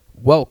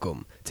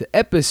Welcome to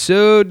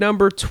episode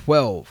number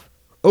 12,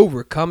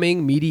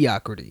 Overcoming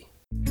Mediocrity.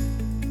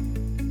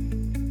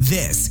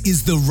 This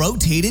is the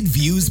Rotated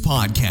Views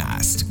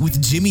Podcast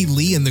with Jimmy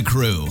Lee and the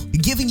crew,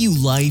 giving you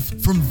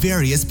life from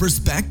various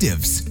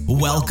perspectives.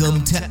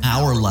 Welcome to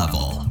our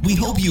level. We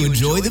hope you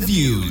enjoy the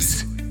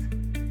views.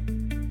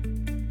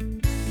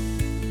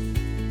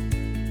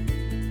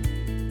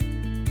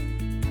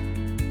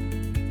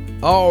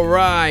 All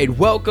right,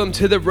 welcome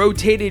to the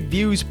Rotated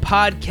Views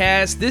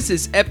Podcast. This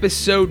is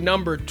episode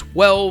number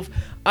 12.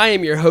 I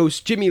am your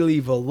host, Jimmy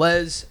Lee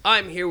Velez.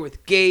 I'm here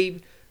with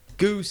Gabe,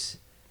 Goose,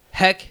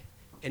 Heck,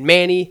 and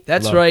Manny.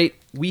 That's Hello. right,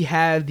 we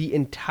have the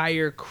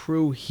entire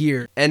crew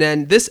here. And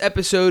then this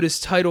episode is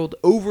titled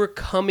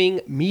Overcoming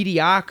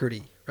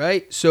Mediocrity,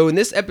 right? So in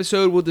this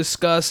episode, we'll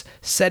discuss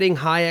setting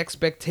high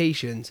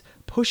expectations,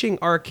 pushing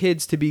our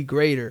kids to be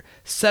greater,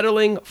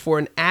 settling for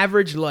an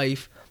average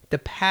life, the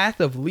path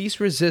of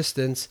least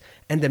resistance,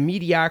 and the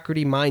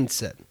mediocrity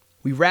mindset.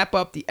 We wrap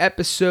up the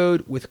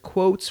episode with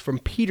quotes from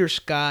Peter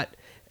Scott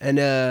and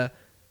the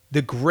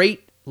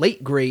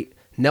late great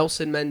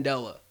Nelson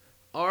Mandela.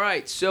 All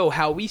right, so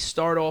how we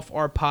start off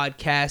our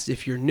podcast,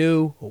 if you're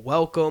new,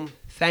 welcome,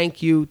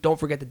 thank you. Don't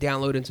forget to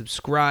download and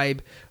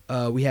subscribe.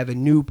 We have a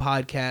new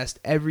podcast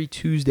every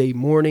Tuesday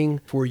morning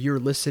for your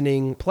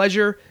listening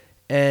pleasure,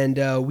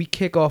 and we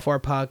kick off our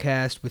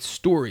podcast with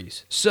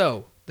stories.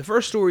 So the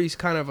first story is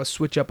kind of a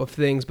switch up of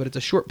things, but it's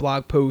a short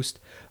blog post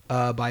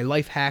by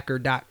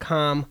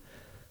lifehacker.com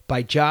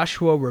by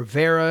Joshua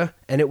Rivera,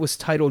 and it was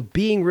titled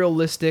Being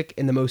Realistic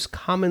in the Most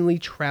Commonly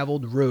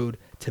Traveled Road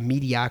to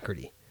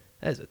Mediocrity.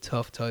 That is a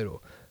tough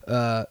title.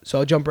 So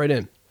I'll jump right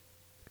in.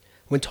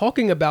 When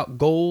talking about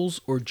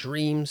goals or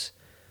dreams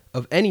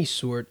of any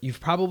sort,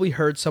 you've probably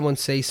heard someone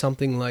say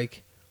something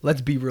like,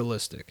 let's be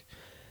realistic.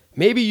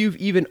 Maybe you've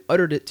even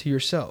uttered it to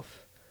yourself.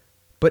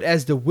 But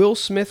as the Will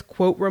Smith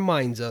quote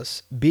reminds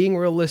us, being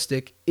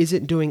realistic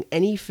isn't doing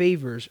any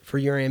favors for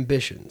your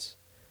ambitions.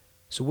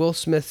 So Will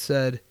Smith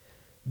said,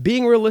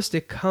 being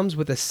realistic comes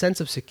with a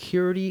sense of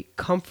security,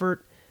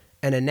 comfort,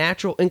 and a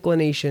natural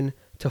inclination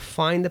to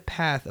find the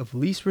path of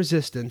least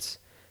resistance,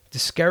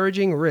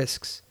 discouraging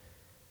risks.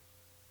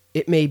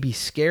 It may be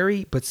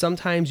scary, but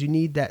sometimes you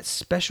need that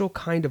special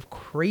kind of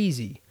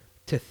crazy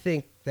to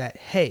think that,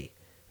 hey,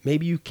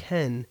 maybe you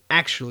can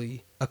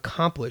actually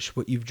accomplish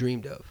what you've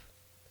dreamed of.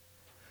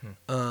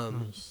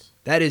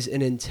 That is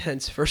an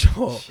intense, first of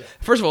all,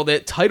 the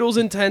title's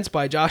intense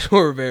by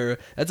Joshua Rivera.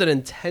 That's an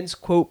intense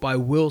quote by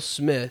Will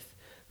Smith,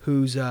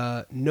 who's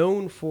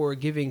known for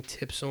giving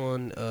tips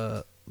on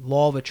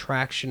law of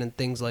attraction and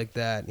things like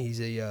that. He's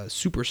a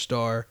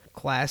superstar,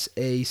 class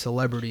A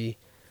celebrity.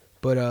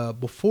 But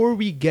before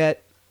we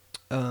get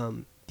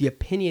the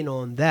opinion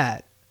on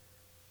that,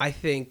 I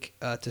think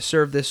to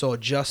serve this all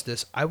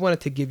justice, I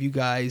wanted to give you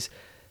guys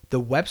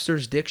the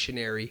Webster's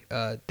Dictionary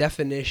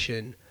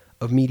definition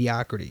of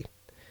mediocrity.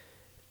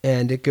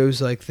 And it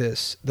goes like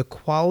this: the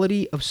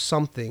quality of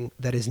something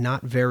that is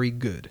not very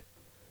good,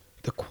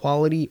 the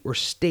quality or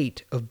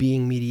state of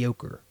being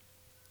mediocre.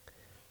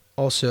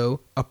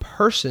 Also, a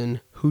person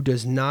who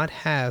does not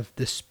have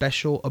the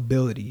special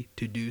ability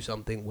to do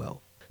something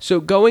well. So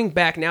going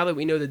back, now that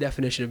we know the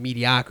definition of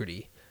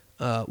mediocrity,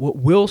 what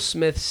Will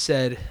Smith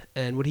said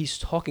and what he's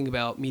talking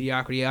about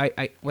mediocrity,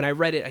 I when I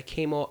read it, it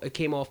came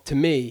off to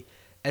me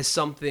as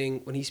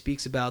something, when he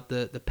speaks about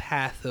the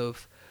path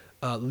of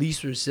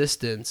least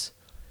resistance.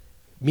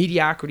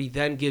 Mediocrity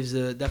then gives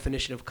the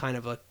definition of kind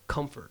of a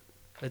comfort.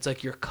 It's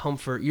like your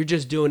comfort. You're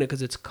just doing it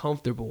because it's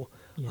comfortable.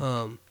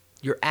 Yeah.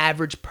 Your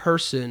average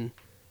person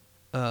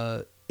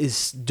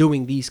is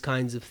doing these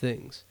kinds of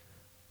things,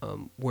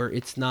 where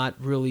it's not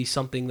really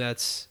something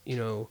that's,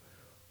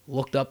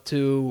 looked up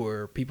to,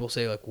 or people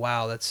say like,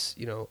 wow, that's,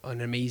 an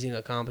amazing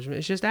accomplishment.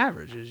 It's just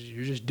average.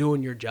 You're just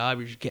doing your job.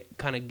 You're just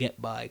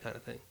get by kind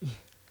of thing.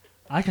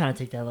 I kind of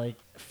take that, like,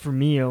 for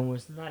me,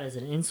 almost not as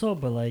an insult,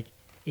 but like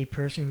a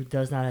person who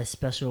does not have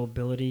special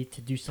ability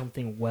to do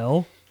something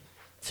well.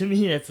 To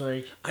me, that's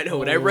like, I know,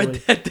 when I read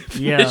that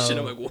definition,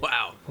 I'm like,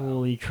 wow.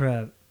 Holy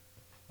crap.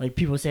 Like,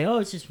 people say, oh,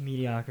 it's just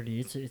mediocrity.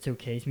 It's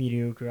okay. It's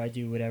mediocre. I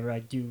do whatever I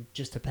do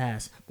just to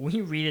pass. But when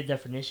you read a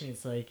definition,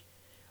 it's like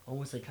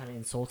almost like kind of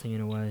insulting in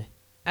a way.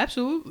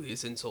 Absolutely,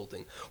 it's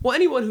insulting. Well,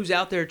 anyone who's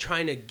out there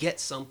trying to get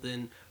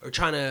something or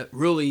trying to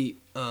really,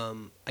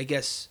 I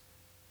guess,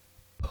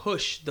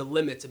 push the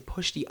limits and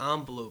push the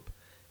envelope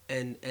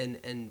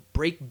and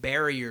break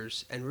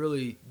barriers and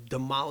really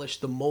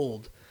demolish the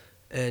mold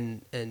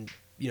and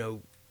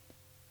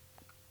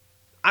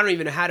I don't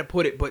even know how to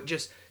put it, but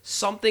just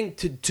something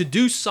to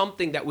do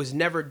something that was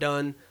never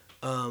done,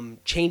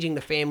 changing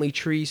the family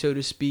tree, so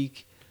to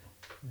speak.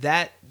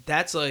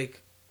 That's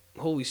like,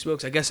 holy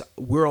smokes, I guess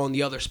we're on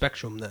the other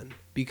spectrum then,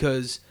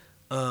 because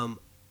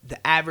the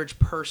average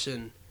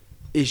person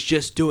is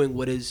just doing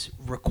what is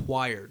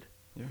required.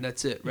 Yeah.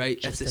 That's it, right?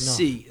 That's a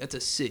C. That's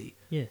a C.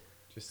 Yeah.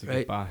 Just to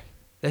get by.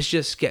 That's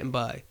just getting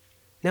by.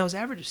 Now, is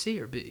average a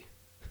C or B?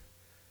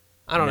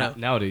 I don't know.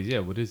 Nowadays, yeah,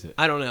 what is it?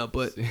 I don't know,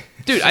 but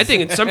dude, I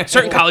think in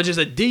certain colleges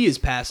a D is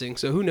passing,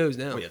 so who knows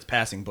now? Oh yeah, it's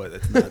passing, but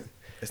it's not.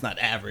 it's not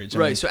average.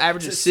 Right, so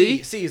average is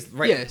C? C is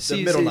right. Yeah, the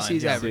C middle line.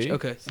 is yeah. average. C?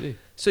 Okay. C.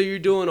 So you're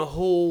doing a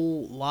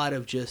whole lot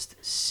of just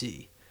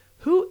C.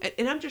 Who,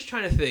 and I'm just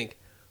trying to think,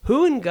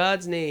 who in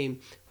God's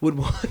name would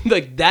want,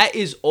 like, that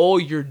is all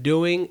you're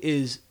doing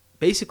is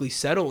basically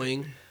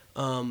settling,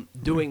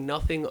 doing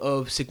nothing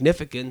of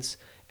significance,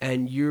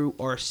 and you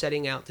are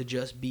setting out to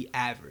just be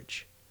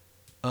average.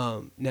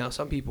 Now,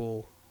 some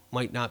people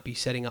might not be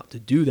setting out to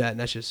do that, and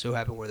that's just so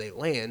happen where they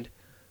land.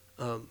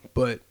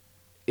 But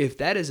if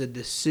that is a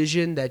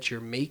decision that you're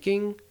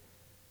making,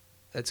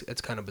 that's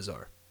kind of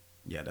bizarre.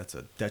 Yeah, that's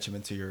a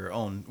detriment to your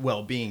own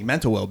well-being,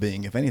 mental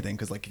well-being, if anything.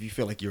 Because like if you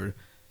feel like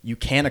you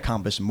can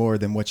accomplish more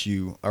than what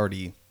you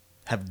already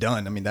have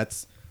done, I mean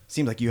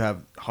seems like you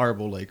have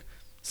horrible like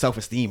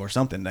self-esteem or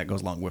something that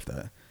goes along with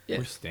that. Yeah.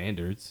 Or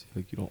standards.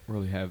 Like you don't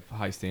really have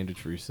high standards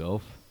for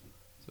yourself.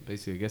 So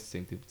basically, I guess the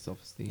same thing with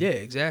self-esteem. Yeah,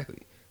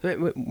 exactly.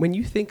 When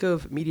you think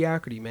of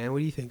mediocrity, man, what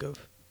do you think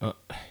of?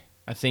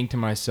 I think to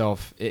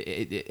myself,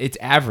 it's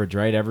average,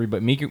 right?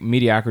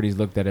 Mediocrity is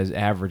looked at as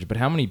average, but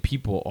how many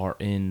people are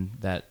in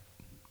that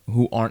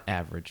who aren't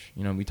average?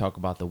 You know, we talk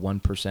about the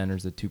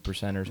 1%ers, the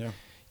 2%ers. Yeah.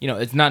 You know,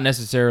 it's not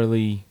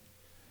necessarily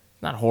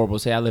not horrible to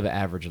say I live an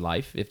average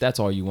life. If that's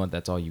all you want,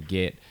 that's all you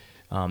get.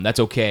 That's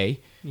okay.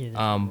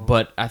 Yeah,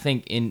 But I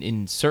think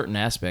in certain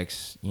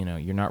aspects, you know,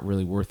 you're not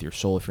really worth your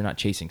soul if you're not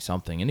chasing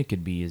something, and it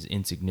could be as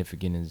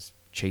insignificant as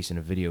chasing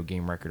a video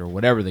game record or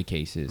whatever the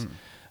case is.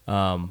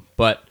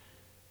 But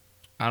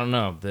I don't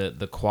know,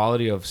 the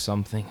quality of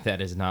something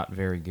that is not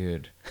very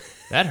good,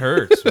 that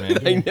hurts,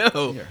 man. I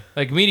know.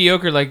 Like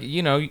mediocre, like,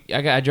 you know,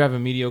 I drive a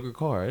mediocre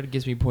car. It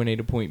gets me point A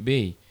to point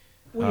B.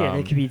 Well, yeah,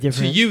 that could be To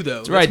different. you,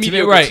 though. Right, That's to me,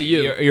 mediocre right. to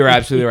you. You're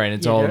absolutely right.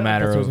 It's Yeah, all a that's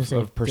matter what I was gonna say.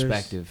 of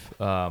perspective.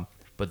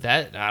 But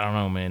that, I don't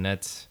know, man.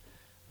 That's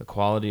the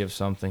quality of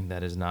something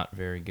that is not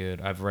very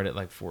good. I've read it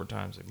like 4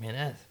 times. Like,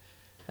 man,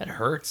 that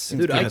hurts.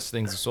 Dude, It I-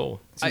 stings the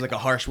soul. Seems like a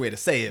harsh way to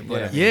say it,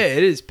 but Yeah,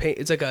 it is.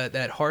 It's like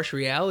that harsh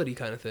reality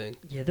kind of thing.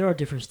 Yeah, there are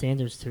different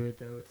standards to it,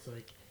 though. It's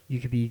like you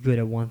could be good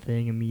at one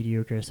thing and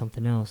mediocre at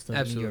something else. Doesn't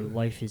mean Absolutely. your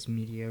life is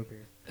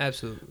mediocre.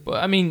 Absolutely.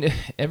 But I mean,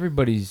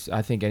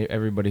 I think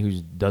everybody who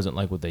doesn't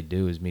like what they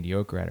do is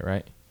mediocre at it,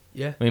 right?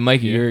 Yeah. I mean,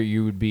 Mikey,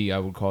 Yeah. I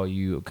would call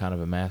you kind of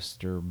a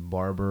master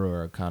barber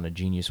or a kind of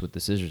genius with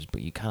the scissors,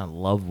 but you kind of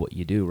love what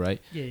you do,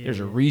 right? Yeah, There's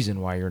a reason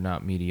why you're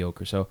not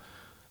mediocre. So,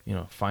 you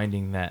know,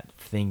 finding that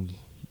thing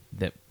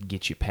that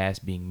gets you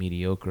past being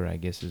mediocre, I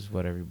guess, is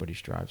what everybody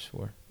strives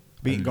for.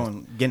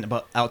 getting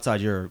about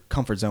outside your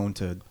comfort zone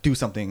to do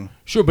something.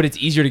 Sure, but it's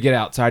easier to get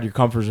outside your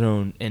comfort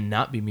zone and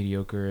not be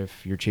mediocre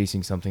if you're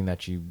chasing something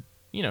that you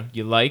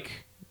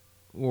like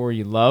or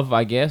you love,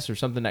 I guess, or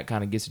something that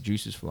kind of gets the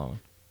juices flowing.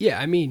 Yeah,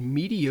 I mean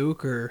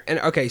mediocre, and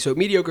okay, so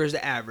mediocre is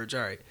the average,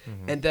 all right.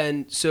 And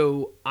then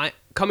so I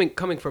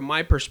coming from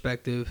my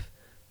perspective,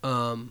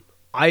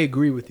 I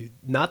agree with you.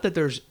 Not that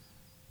there's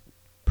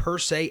per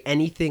se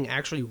anything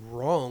actually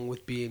wrong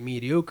with being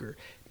mediocre.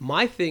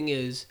 My thing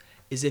is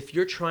if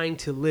you're trying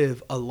to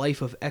live a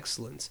life of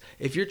excellence,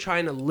 if you're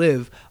trying to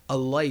live a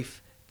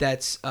life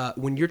that's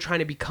when you're trying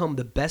to become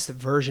the best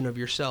version of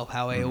yourself,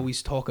 how I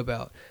always talk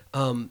about,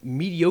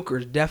 mediocre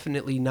is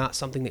definitely not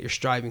something that you're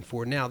striving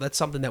for. Now, that's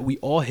something that we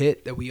all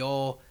hit, that we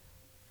all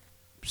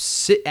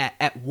sit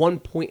at one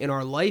point in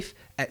our life,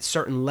 at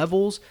certain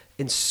levels,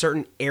 in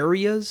certain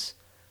areas.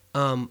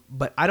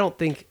 But I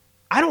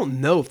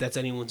don't know if that's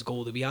anyone's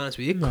goal, to be honest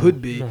with you. It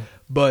could be,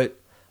 but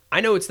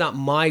I know it's not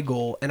my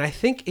goal. And I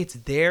think it's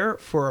there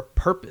for a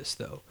purpose,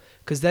 though,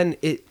 because then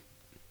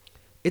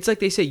it's like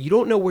they say, you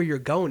don't know where you're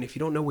going if you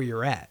don't know where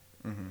you're at.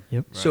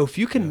 Yep. So if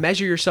you can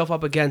measure yourself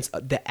up against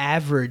the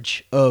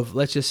average of,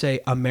 let's just say,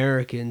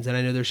 Americans, and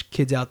I know there's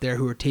kids out there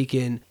who are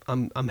taking,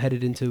 I'm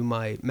headed into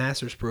my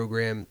master's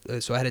program,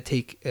 so I had to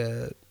take,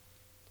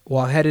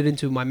 I'm headed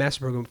into my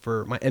master's program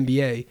for my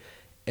MBA,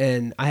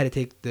 and I had to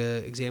take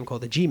the exam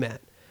called the GMAT.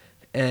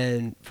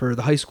 And for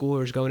the high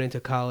schoolers going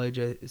into college,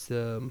 it's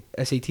the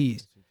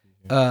SATs.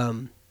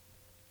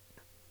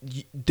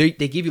 They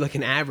give you like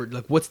an average,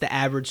 like what's the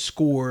average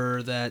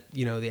score that,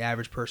 you know, the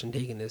average person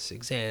taking this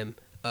exam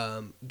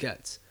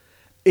gets.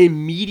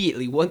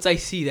 Immediately, once I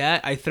see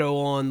that, I throw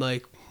on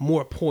like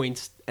more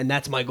points, and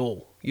that's my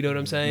goal. You know what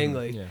I'm saying?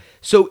 Like, yeah.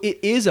 So it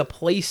is a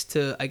place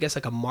to, I guess,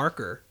 like a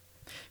marker.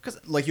 Because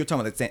like you're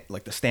talking about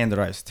like the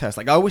standardized tests.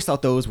 Like I always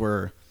thought those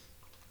were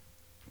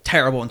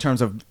terrible in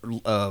terms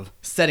of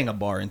setting a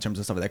bar in terms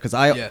of stuff like that. Because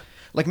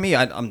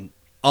I'm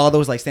all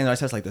those like standardized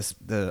tests like this,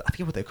 I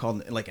forget what they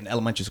called them, like in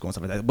elementary school and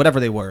stuff like that, whatever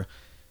they were,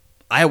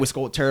 I always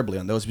scored terribly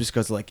on those just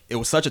because like it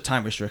was such a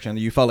time restriction.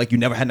 You felt like you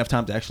never had enough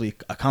time to actually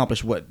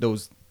accomplish what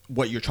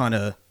you're trying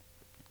to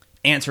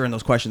answer in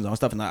those questions and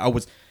stuff. And I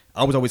was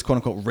always quote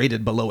unquote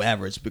rated below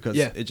average because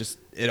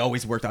it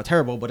always worked out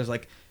terrible. But it's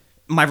like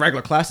my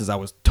regular classes, I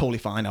was totally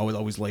fine. I was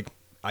always like,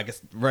 I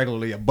guess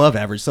regularly above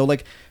average. So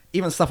like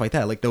even stuff like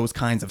that, like those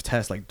kinds of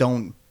tests, like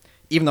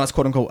even though it's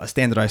quote unquote a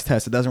standardized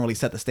test, it doesn't really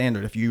set the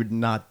standard if you're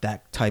not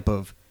that type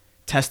of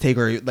test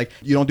taker. Like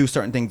you don't do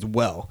certain things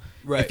well.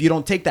 Right. If you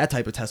don't take that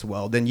type of test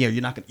well, then you're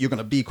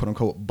gonna be quote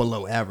unquote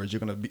below average. You're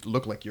gonna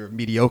look like you're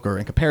mediocre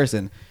in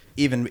comparison.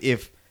 even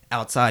if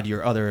outside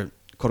your other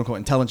quote unquote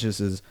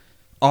intelligences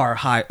are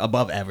high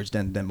above average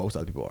than most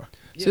other people are.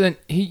 So then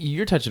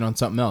you're touching on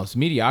something else.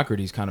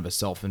 Mediocrity is kind of a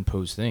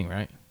self-imposed thing,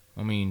 right?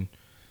 I mean,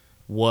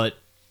 what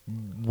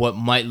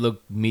might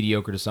look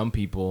mediocre to some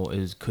people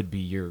could be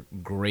your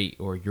great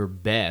or your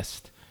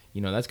best.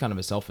 You know, that's kind of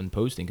a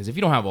self-imposed thing, because if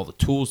you don't have all the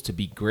tools to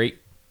be great,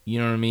 you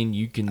know what I mean?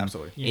 You can,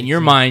 Absolutely. in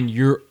your mind,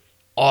 you're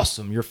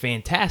awesome, you're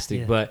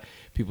fantastic, Yeah. but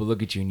people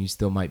look at you and you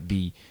still might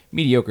be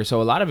mediocre.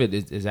 So a lot of it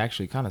is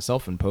actually kind of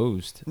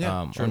self-imposed true.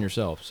 on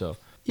yourself. So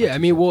Yeah, I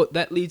mean, well,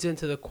 that leads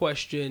into the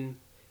question,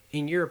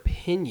 in your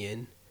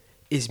opinion,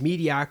 is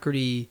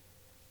mediocrity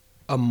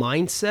a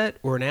mindset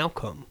or an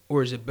outcome,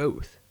 or is it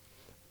both?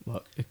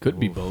 Well, it could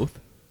be both.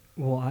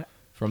 Well,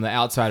 from the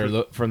outsider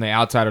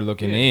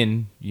looking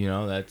in, you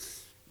know,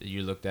 that's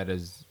you looked at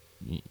as,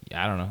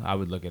 I don't know, I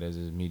would look at it as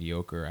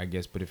mediocre, I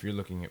guess. But if you're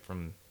looking at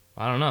from,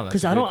 I don't know,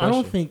 because I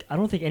don't think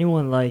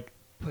anyone like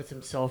puts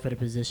himself in a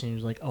position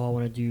who's like, oh, I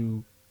want to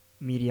do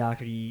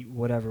mediocrity,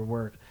 whatever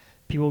work.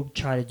 People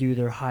try to do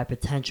their high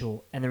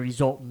potential, and the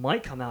result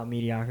might come out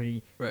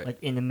mediocrity, Right.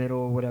 like in the middle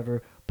or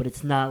whatever. But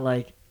it's not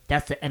like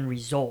that's the end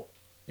result.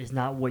 It's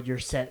not what you're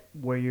set,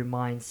 where your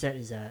mindset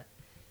is at.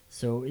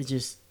 So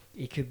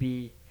it could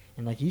be,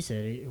 and like you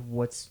said,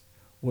 what's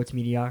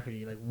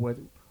mediocrity? Like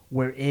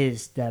where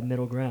is that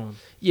middle ground?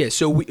 Yeah,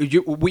 so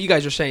what you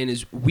guys are saying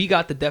is we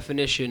got the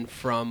definition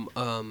from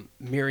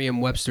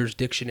Merriam-Webster's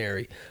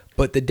dictionary,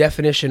 but the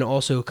definition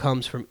also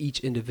comes from each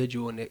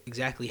individual and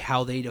exactly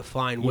how they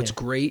define what's Yeah.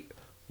 great,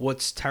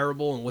 what's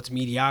terrible, and what's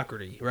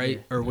mediocrity,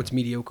 right? Yeah. Or what's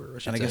mediocre, I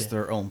should And I say. guess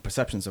their own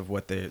perceptions of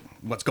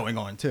what's going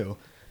on too.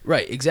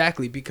 Right,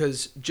 exactly.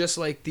 Because just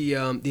like the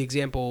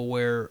example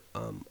where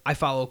I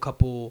follow a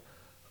couple,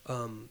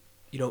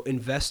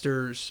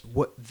 investors,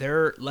 what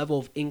their level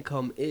of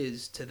income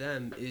is to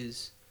them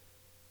is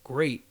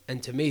great,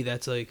 and to me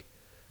that's like,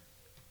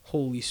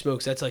 holy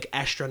smokes, that's like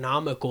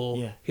astronomical.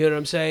 Yeah. You know what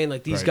I'm saying?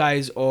 Like these Right.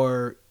 guys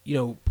are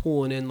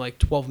pulling in like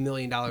 $12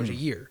 million a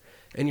year,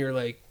 and you're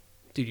like,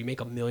 dude, you make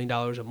 $1 million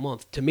a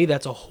month. To me,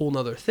 that's a whole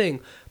nother thing.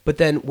 But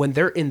then when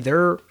they're in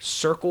their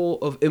circle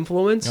of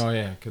influence, Oh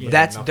yeah, 'cause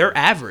that's their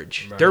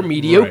average. They're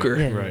mediocre.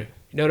 Yeah. Right.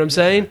 You know what I'm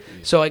saying?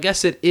 So I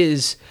guess it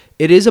is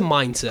a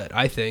mindset,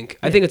 I think.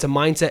 I think it's a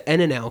mindset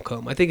and an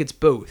outcome. I think it's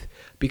both,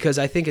 because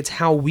I think it's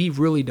how we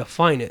really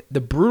define it.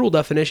 The brutal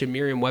definition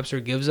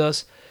Merriam-Webster gives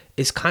us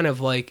is kind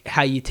of like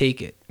how you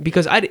take it.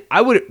 Because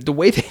I would, the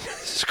way they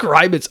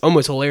describe it's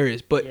almost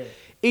hilarious, but Yeah.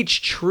 it's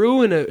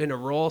true in a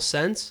raw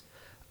sense.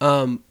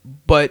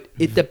 But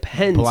it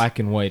depends. black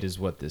and white is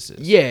what this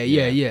is.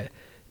 Yeah.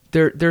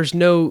 There's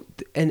no,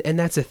 and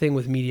that's the thing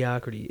with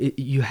mediocrity.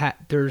 You have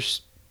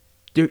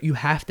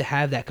to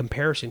have that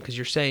comparison, because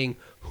you're saying,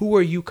 who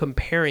are you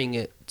comparing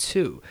it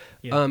to?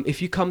 Yeah.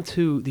 If you come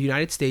to the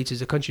United States,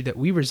 as a country that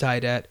we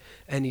reside at,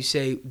 and you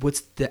say,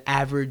 what's the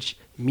average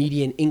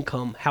median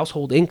income,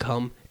 household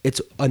income? It's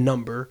a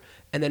number.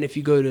 And then if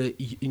you go to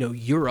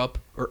Europe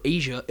or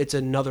Asia, it's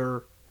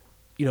another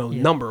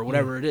number,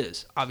 whatever it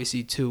is.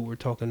 Obviously, too, we're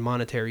talking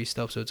monetary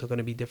stuff, so it's going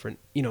to be different,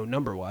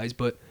 number wise.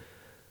 But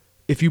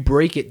if you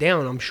break it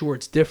down, I'm sure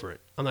it's different.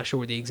 I'm not sure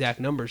what the exact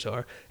numbers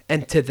are.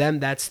 And to them,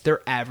 that's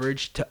their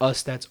average. To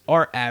us, that's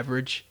our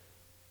average.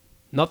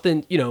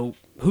 Nothing,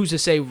 who's to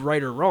say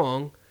right or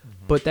wrong,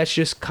 but that's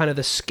just kind of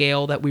the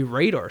scale that we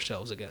rate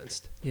ourselves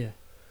against. Yeah.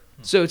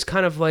 So it's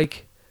kind of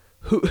like,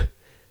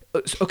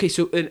 okay,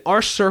 so in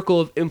our circle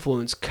of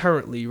influence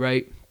currently,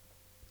 right,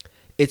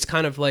 it's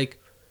kind of like,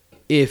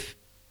 if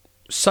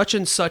such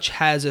and such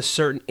has a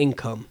certain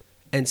income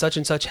and such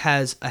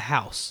has a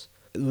house,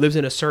 lives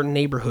in a certain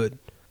neighborhood,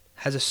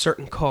 has a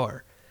certain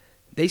car,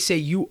 they say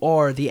you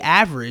are the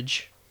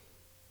average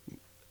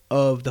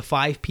of the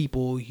 5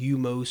 people you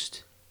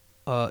most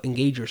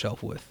engage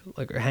yourself with,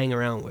 like, or hang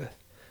around with.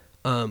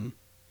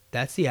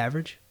 That's the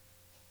average.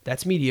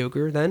 That's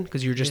mediocre then,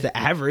 because you're just the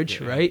average,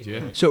 right?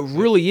 Yeah. So it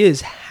really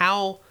is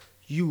how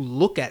you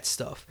look at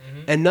stuff.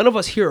 And none of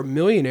us here are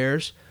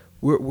millionaires.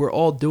 We're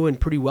all doing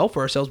pretty well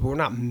for ourselves, but we're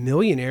not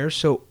millionaires.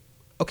 So,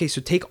 okay, so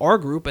take our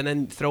group and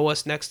then throw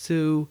us next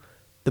to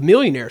the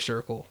millionaire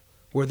circle,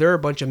 where there are a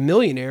bunch of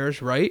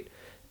millionaires, right?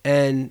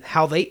 And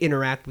how they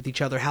interact with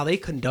each other, how they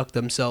conduct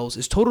themselves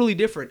is totally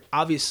different,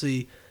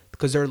 obviously,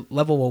 because their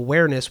level of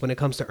awareness when it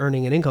comes to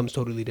earning an income is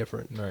totally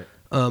different. Right.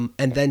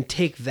 And then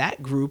take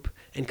that group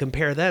and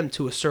compare them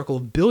to a circle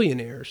of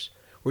billionaires,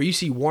 where you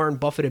see Warren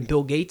Buffett and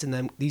Bill Gates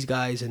and these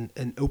guys and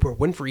Oprah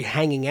Winfrey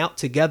hanging out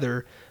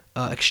together,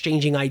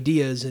 exchanging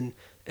ideas and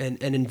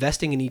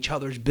investing in each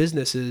other's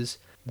businesses.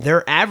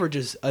 Their average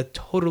is a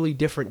totally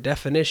different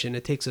definition.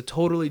 It takes a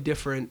totally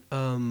different,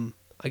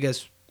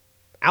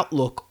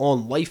 outlook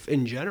on life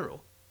in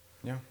general.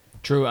 Yeah.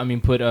 True. I mean,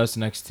 put us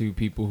next to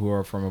people who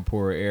are from a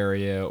poorer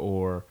area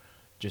or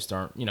just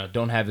aren't,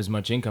 don't have as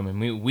much income. And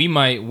we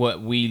might,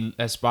 what we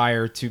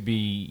aspire to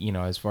be,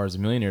 as far as the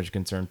millionaires are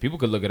concerned, people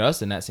could look at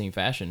us in that same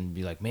fashion and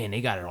be like, man, they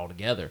got it all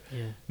together.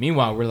 Yeah.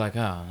 Meanwhile, we're like,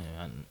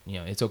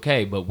 it's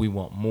okay, but we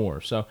want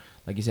more. So,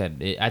 like you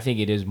said, I think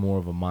it is more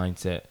of a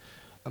mindset.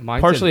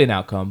 partially an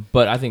outcome,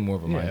 but I think more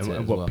of a mindset and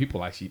as what well.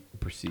 people actually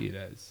perceive it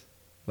as.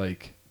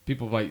 Like,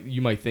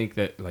 you might think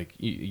that, like,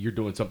 you're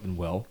doing something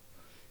well.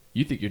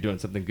 You think you're doing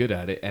something good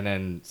at it, and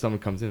then someone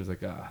comes in and is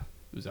like, it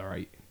was all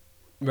right.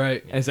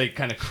 Right. And it's like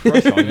kind of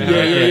crush on you.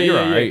 You're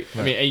all right.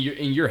 Yeah. I mean, and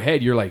in your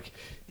head, you're like,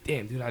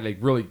 damn, dude, I like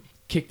really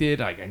kicked it.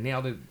 Like, I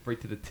nailed it right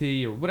to the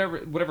T, or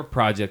whatever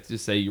project,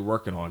 just say you're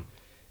working on.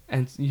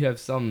 And you have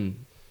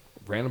some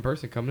random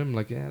person coming in and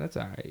like, yeah, that's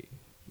all right.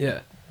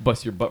 Yeah.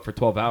 Bust your butt for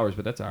 12 hours,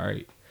 but that's all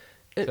right.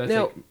 So that's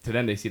Now, like, to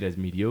them, they see it as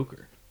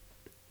mediocre.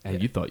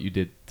 And you thought you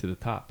did to the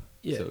top.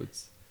 Yeah. So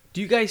it's...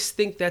 do you guys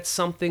think that's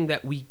something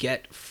that we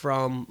get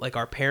from like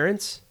our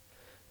parents?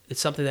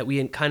 It's something that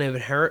we kind of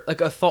inherit,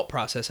 like a thought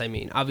process. I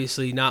mean,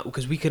 obviously not,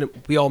 because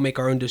we all make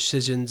our own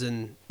decisions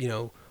and, you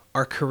know,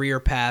 our career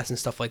paths and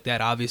stuff like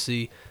that.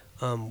 Obviously,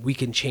 we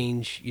can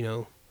change, you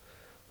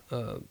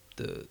know,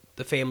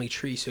 the family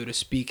tree, so to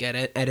speak,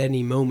 at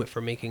any moment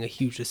for making a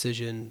huge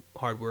decision,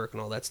 hard work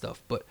and all that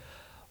stuff. But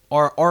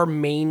our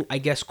main, I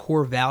guess,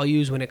 core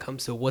values when it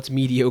comes to what's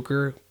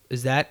mediocre,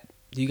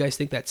 do you guys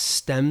think that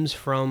stems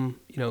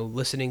from, you know,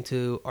 listening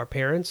to our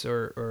parents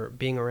or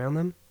being around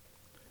them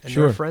and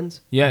their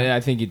friends? Yeah, I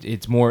think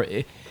it's more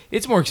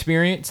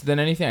experience than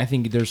anything. I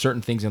think there's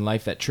certain things in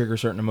life that trigger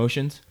certain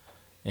emotions,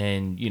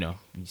 and you know,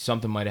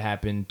 something might have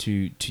happened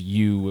to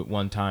you at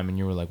one time, and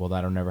you were like, well,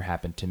 that'll never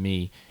happen to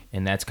me,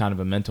 and that's kind of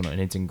a mental note,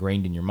 and it's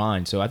ingrained in your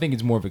mind. So I think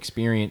it's more of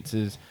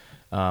experiences.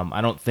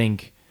 I don't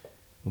think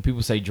when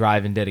people say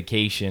drive and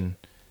dedication,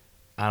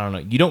 I don't know.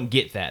 You don't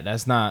get that.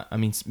 That's not. I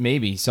mean,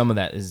 maybe some of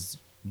that is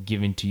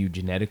given to you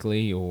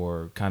genetically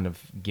or kind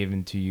of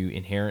given to you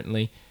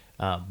inherently.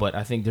 But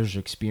I think there's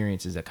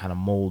experiences that kind of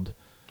mold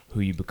who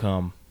you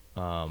become.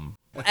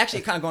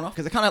 Actually, kind of going off,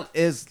 because it kind of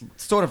is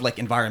sort of like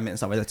environment and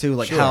stuff like that too.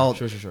 Like Sure, how,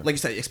 sure. like you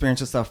said, experience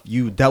and stuff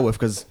you dealt with.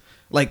 Because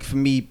like for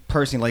me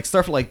personally, like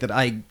stuff like that,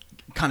 I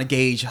kind of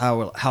gauge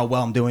how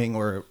well I'm doing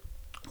or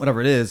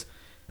whatever it is.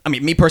 I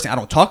mean, me personally, I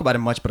don't talk about it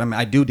much, but I mean,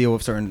 I do deal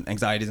with certain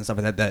anxieties and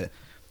stuff like that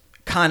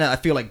kind of, I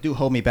feel like, do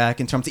hold me back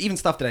in terms of even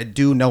stuff that I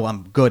do know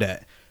I'm good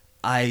at.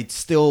 I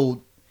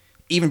still,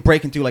 even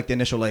breaking through like the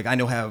initial, like I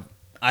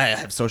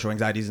have social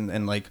anxieties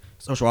and like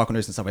social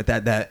awkwardness and stuff like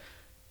that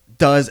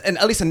does, and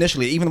at least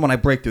initially, even when I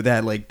break through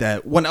that, like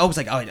that, when I was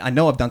like, I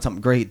know I've done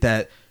something great,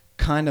 that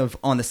kind of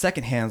on the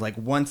second hand, like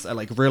once I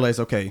like realize,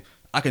 okay,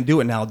 I can do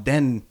it now,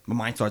 then my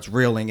mind starts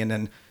reeling, and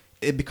then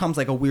it becomes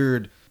like a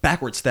weird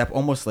backward step,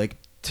 almost like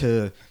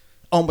to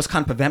almost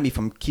kind of prevent me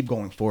from keep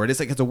going forward. It's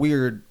like, it's a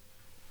weird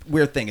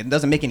thing. It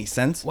doesn't make any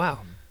sense. Wow.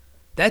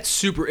 That's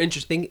super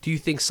interesting. Do you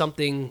think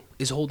something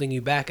is holding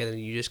you back, and then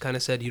you just kind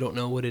of said you don't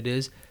know what it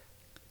is?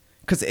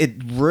 Because it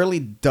really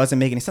doesn't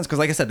make any sense. Because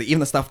like I said, even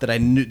the stuff that I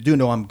do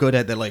know I'm good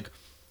at, that like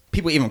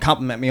people even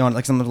compliment me on,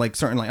 like something like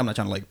certain, like I'm not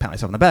trying to like pat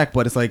myself on the back,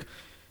 but it's like,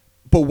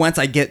 but once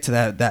I get to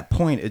that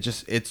point,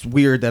 it's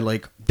weird that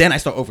like then I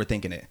start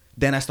overthinking it.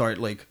 Then I start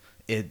like,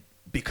 it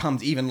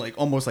becomes even like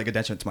almost like a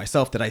detriment to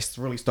myself, that I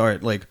really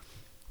start like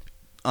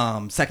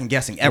second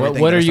guessing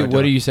everything. What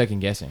are you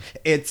second guessing?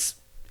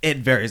 It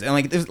varies, and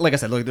like I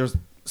said, like there's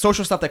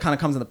social stuff that kind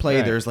of comes into play.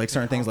 Right. There's like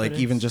certain things, like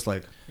even just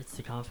like, It's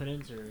the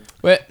confidence, or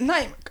But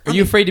not, are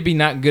you afraid to be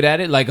not good at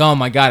it? Like, oh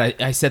my god,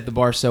 I set the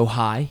bar so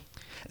high,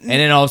 and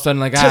then all of a sudden,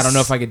 like, I don't know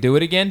if I could do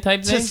it again,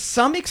 type to thing.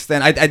 some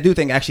extent, I do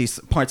think actually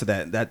parts of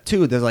that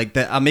too. There's like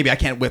that maybe I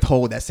can't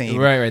withhold that same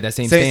That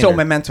same standard. so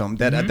momentum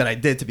that I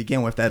did to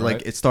begin with. That like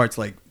Right. it starts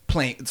like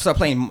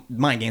playing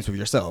mind games with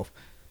yourself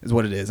is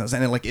what it is. And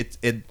then like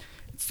it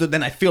so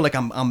then I feel like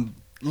I'm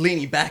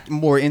leaning back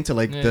more into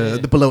like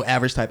the below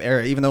average type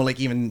area, even though like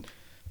even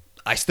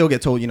I still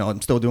get told, you know, I'm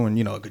still doing,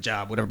 you know, a good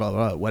job, whatever, blah,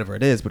 blah, blah, whatever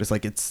it is. But it's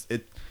like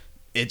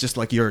it just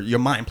like your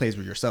mind plays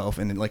with yourself,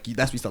 and then like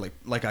that's what you start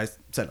like I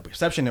said, a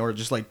perception or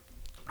just like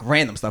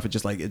random stuff. It's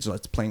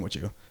just playing with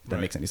you. If that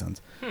makes any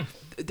sense.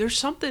 There's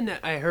something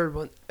that I heard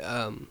one,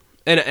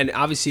 and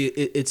obviously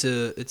it's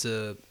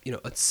a you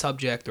know, a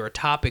subject or a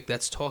topic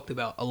that's talked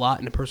about a lot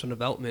in the personal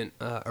development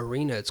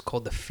arena. It's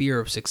called the fear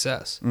of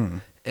success.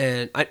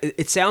 And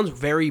it sounds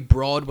very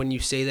broad when you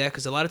say that,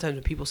 because a lot of times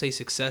when people say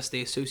success,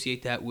 they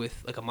associate that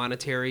with like a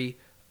monetary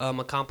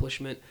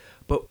accomplishment.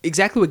 But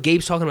exactly what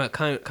Gabe's talking about,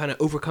 kind of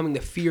overcoming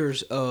the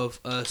fears of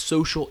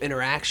social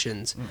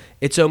interactions.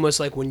 It's almost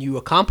like when you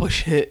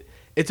accomplish it,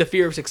 it's a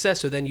fear of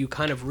success. So then you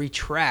kind of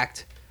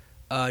retract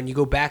and you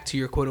go back to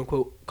your quote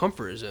unquote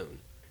comfort zone.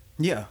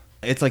 Yeah,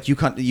 it's like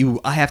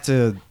I have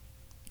to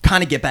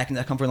kind of get back in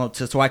that comfort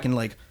zone so I can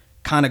like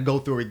kind of go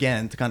through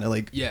again to kind of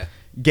like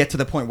get to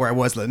the point where I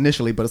was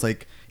initially. But it's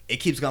like it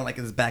keeps going like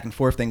this back and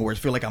forth thing where I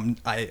feel like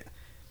I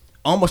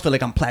almost feel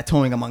like I'm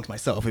plateauing amongst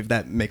myself, if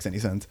that makes any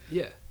sense.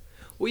 Yeah.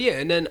 Well, yeah,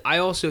 and then I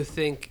also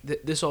think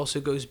that this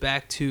also goes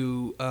back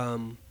to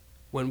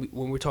when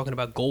we're talking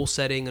about goal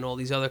setting and all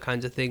these other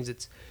kinds of things.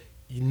 It's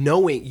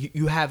knowing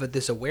you have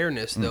this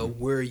awareness though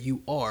where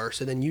you are,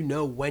 so then you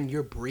know when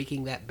you're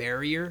breaking that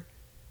barrier.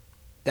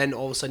 Then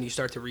all of a sudden you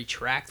start to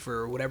retract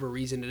for whatever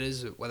reason it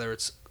is, whether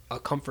it's a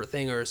comfort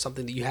thing or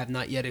something that you have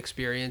not yet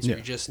experienced, or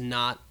you're just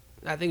not.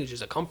 I think it's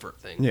just a comfort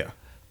thing. Yeah.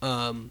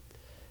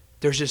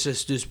 there's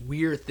just this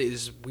weird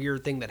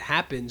thing that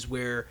happens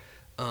where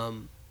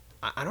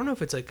I don't know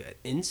if it's like an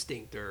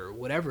instinct or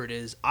whatever it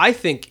is. I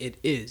think it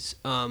is,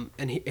 and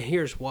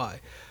here's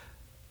why.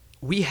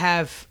 We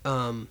have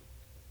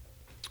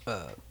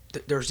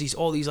there's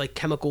all these like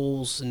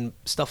chemicals and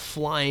stuff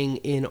flying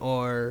in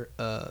our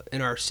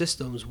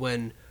systems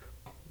when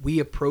we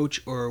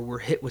approach or we're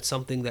hit with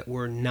something that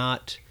we're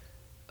not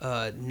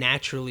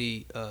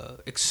naturally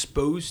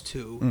exposed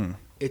to.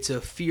 It's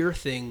a fear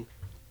thing.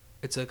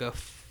 It's like a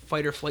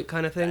fight or flight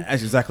kind of thing.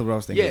 That's exactly what I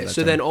was thinking. Yeah,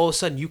 so then all of a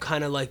sudden you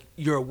kind of like,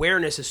 your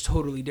awareness is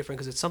totally different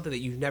because it's something that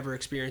you've never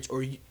experienced,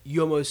 or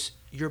you almost,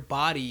 your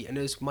body, and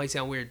this might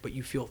sound weird, but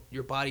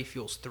your body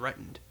feels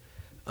threatened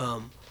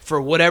for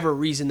whatever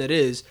reason that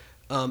is.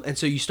 And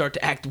so you start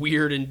to act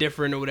weird and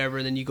different or whatever,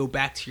 and then you go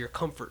back to your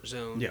comfort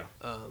zone.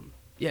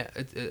 Yeah.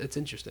 It's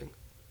interesting.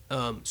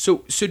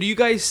 So do you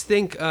guys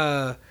think,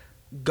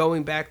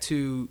 going back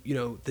to,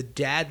 the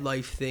dad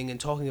life thing and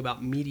talking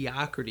about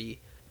mediocrity,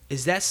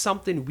 is that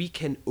something we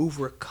can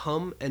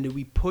overcome, and do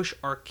we push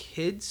our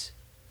kids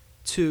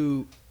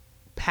to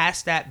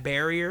pass that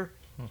barrier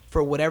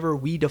for whatever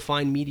we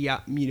define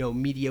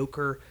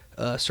mediocre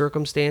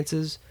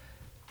circumstances?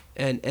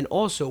 And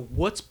also,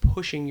 what's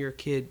pushing your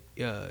kid,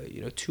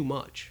 too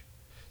much?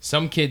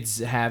 Some kids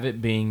have it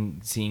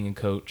seeing a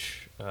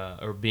coach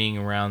or being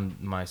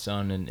around my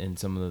son and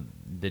some of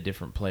the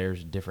different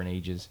players, different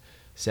ages,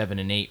 7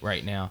 and 8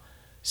 right now.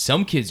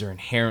 Some kids are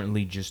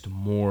inherently just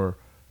more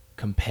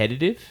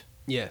competitive.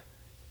 Yeah.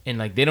 And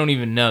like they don't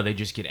even know, they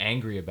just get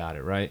angry about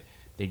it, right?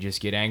 They just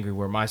get angry,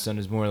 where my son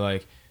is more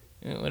like,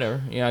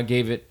 whatever. Yeah, I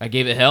gave it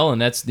hell, and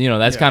that's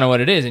kind of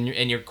what it is, and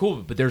you're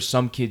cool. But there's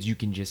some kids you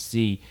can just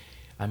see,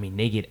 I mean,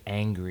 they get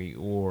angry,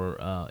 or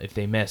if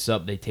they mess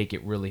up, they take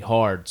it really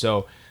hard.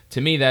 So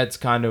to me, that's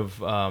kind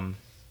of, I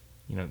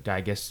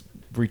guess,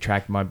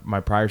 retract my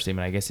prior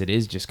statement. I guess it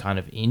is just kind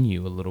of in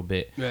you a little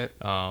bit. Right.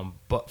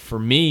 But for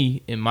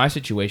me, in my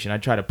situation, I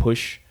try to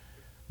push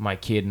my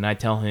kid, and I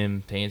tell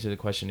him, to answer the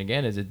question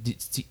again, it's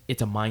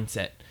a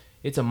mindset.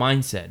 It's a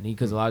mindset,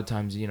 because a lot of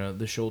times,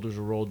 the shoulders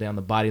will roll down,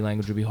 the body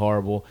language will be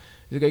horrible.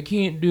 He's like, I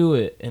can't do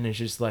it, and it's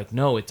just like,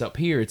 no, it's up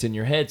here, it's in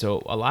your head.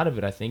 So a lot of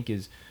it, I think,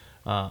 is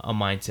a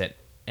mindset,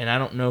 and I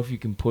don't know if you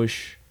can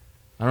push.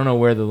 I don't know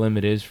where the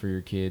limit is for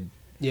your kid.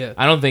 Yeah,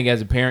 I don't think as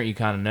a parent you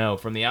kind of know.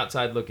 From the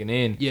outside looking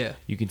in, yeah,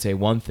 you can say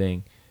one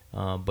thing,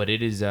 but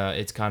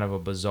it's kind of a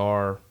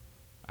bizarre,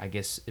 I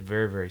guess, a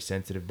very, very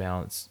sensitive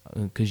balance,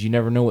 because you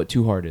never know what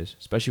too hard is,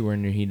 especially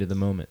when you're in the heat of the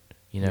moment.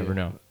 You never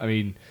know. I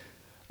mean,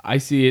 I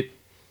see it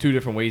two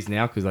different ways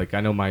now, because like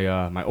I know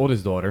my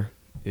oldest daughter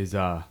is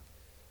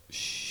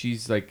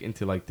she's like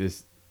into like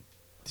this.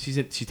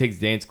 She takes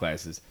dance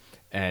classes,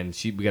 and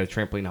we got a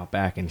trampoline out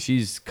back, and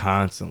she's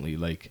constantly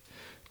like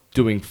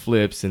doing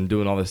flips and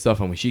doing all this stuff.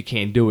 And when she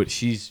can't do it,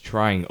 she's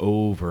trying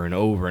over and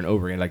over and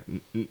over again.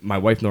 Like my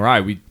wife nor I,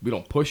 we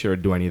don't push her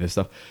to do any of this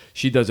stuff.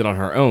 She does it on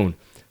her own.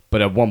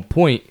 But at one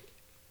point,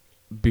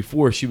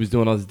 before she was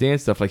doing all this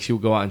dance stuff, like she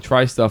would go out and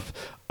try stuff.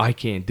 I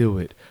can't do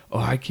it. Oh,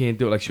 I can't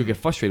do it. Like she'll get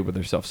frustrated with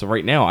herself. So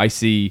right now I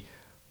see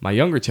my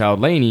younger child,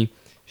 Lainey,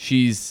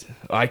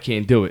 I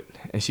can't do it.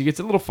 And she gets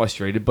a little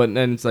frustrated, but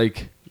then it's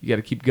like, you got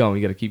to keep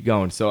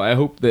going. So I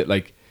hope that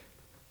like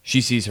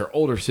she sees her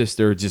older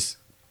sister just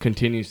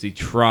continuously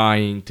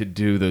trying to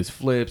do those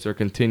flips, or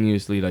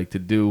continuously like to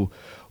do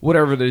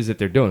whatever it is that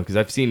they're doing. Because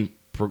I've seen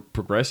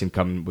progression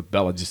come with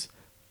Bella just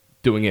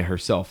doing it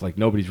herself. Like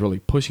nobody's really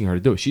pushing her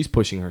to do it. She's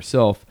pushing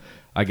herself.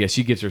 I guess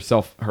she gives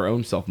herself her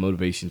own self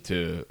motivation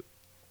to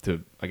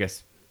I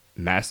guess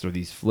master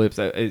these flips.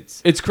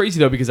 It's crazy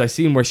though, because I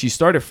seen where she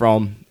started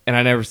from, and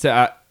I never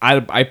said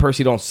I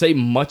personally don't say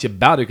much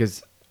about it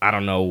because I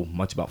don't know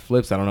much about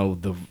flips. I don't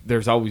know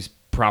there's always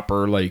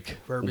proper like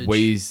verbiage,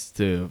 ways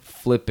to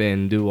flip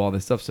and do all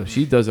this stuff. So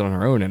she does it on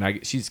her own,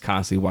 and she's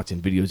constantly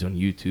watching videos on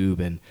YouTube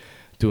and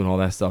doing all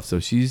that stuff. So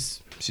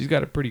she's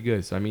got it pretty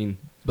good. So I mean,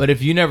 but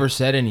if you never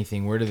said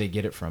anything, where do they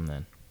get it from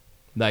then?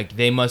 Like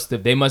they must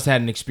have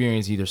had an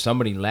experience. Either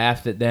somebody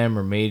laughed at them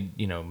or made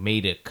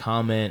a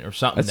comment or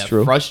something that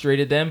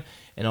frustrated them,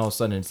 and all of a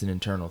sudden it's an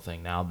internal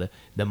thing. Now the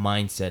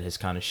mindset has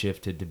kind of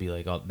shifted to be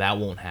like, oh, that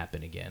won't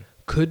happen again.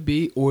 Could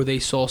be, or they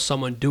saw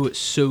someone do it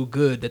so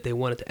good that they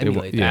wanted to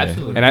emulate that. Yeah.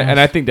 Absolutely. And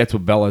I think that's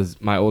what Bella's,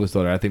 my oldest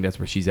daughter, I think that's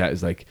where she's at,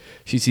 is like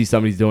she sees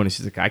somebody's doing it,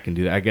 she's like, I can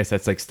do that. I guess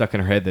that's like stuck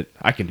in her head that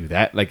I can do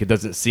that. Like it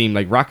doesn't seem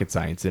like rocket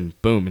science, and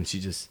boom, and she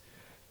just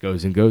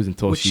goes and goes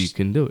until she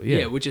can do it.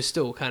 Yeah, which is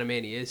still kind of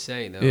Manny is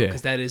saying though,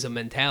 because that is a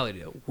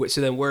mentality though.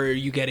 So then where are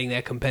you getting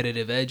that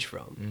competitive edge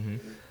from?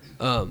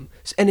 Mm-hmm.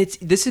 And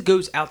this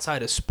goes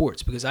outside of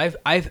sports, because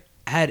I've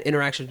had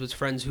interactions with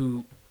friends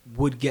who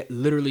would get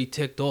literally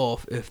ticked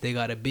off if they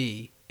got a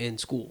B in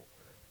school,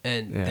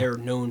 and they're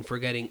known for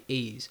getting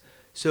A's.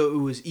 So it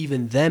was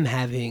even them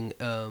having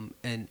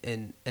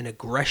an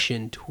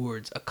aggression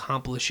towards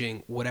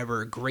accomplishing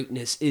whatever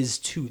greatness is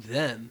to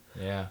them.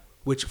 Yeah.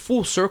 Which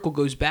full circle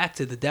goes back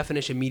to the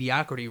definition of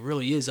mediocrity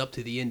really is up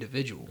to the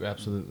individual.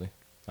 Absolutely.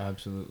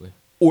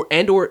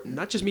 Or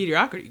not just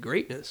mediocrity,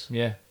 greatness.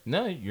 Yeah.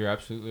 No, you're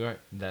absolutely right.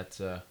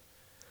 That's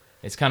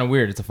It's kind of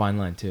weird. It's a fine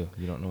line too.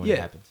 You don't know when it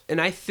happens. And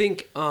I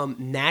think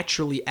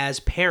naturally as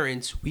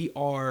parents, we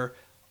are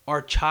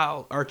our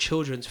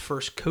children's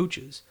first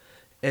coaches.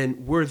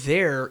 And we're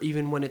there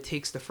even when it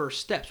takes the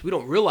first steps. We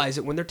don't realize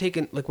it when they're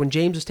taking, like when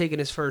James was taking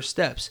his first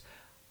steps.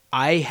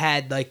 I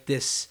had like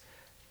this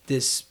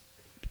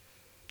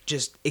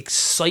just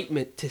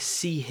excitement to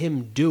see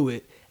him do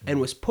it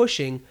and was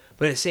pushing.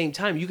 But at the same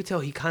time, you could tell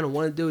he kind of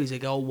wanted to do it. He's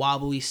like, oh,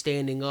 wobbly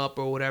standing up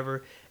or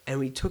whatever. And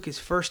when he took his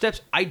first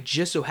steps, I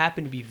just so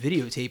happened to be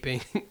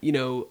videotaping,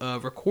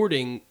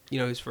 recording,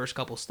 his first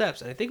couple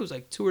steps. And I think it was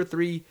like 2 or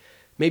 3,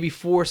 maybe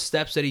 4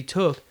 steps that he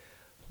took.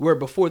 Where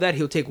before that,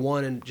 he'll take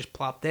one and just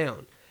plop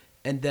down.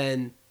 And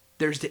then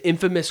there's the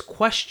infamous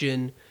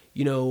question,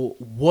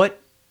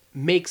 what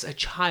makes a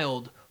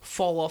child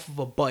fall off of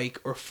a bike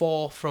or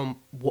fall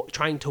from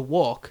trying to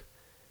walk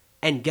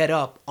and get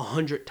up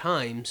 100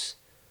 times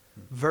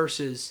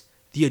versus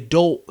the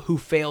adult who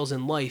fails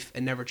in life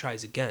and never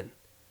tries again.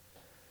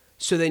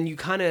 So then you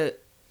kind of,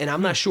 and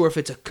I'm not sure if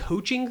it's a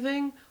coaching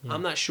thing. Yeah.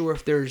 I'm not sure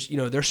if there's,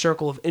 their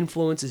circle of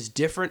influence is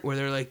different where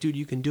they're like, dude,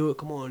 you can do it.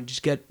 Come on,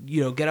 just get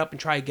up and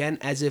try again,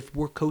 as if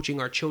we're coaching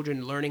our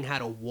children learning how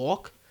to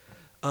walk.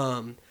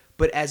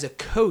 But as a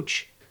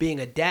coach, being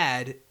a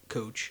dad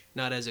coach,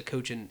 not as a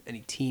coach in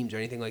any teams or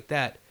anything like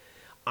that,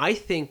 I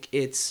think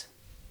it's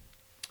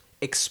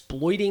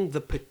exploiting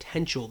the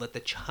potential that the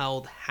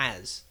child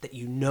has that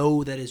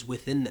that is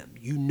within them.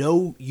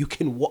 You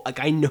can walk. Like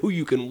I know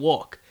you can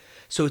walk.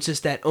 So it's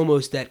just that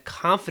almost that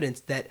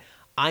confidence that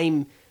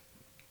I'm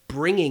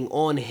bringing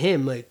on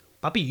him. Like,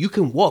 Papi, you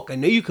can walk. I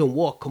know you can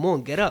walk. Come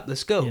on, get up.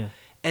 Let's go. Yeah.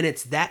 And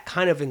it's that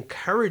kind of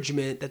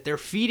encouragement that they're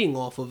feeding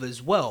off of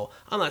as well.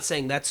 I'm not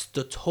saying that's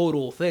the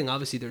total thing.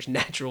 Obviously, there's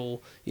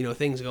natural,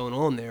 things going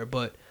on there.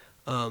 But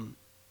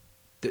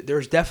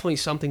there's definitely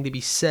something to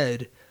be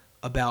said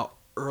about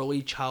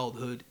early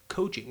childhood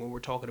coaching when we're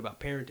talking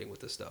about parenting with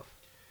this stuff.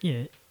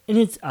 Yeah, and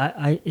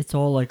it's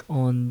all like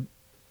on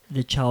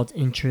the child's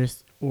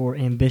interest or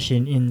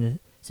ambition in the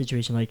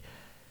situation. Like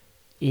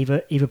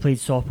Ava played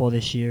softball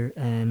this year,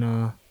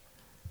 and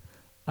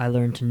I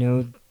learned to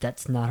know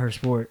that's not her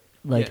sport.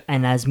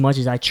 And as much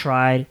as I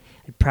tried,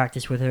 I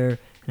practiced with her,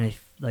 and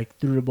I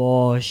threw the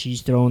ball.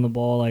 She's throwing the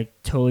ball like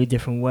totally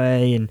different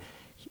way, and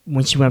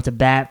when she went up to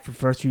bat for the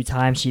first few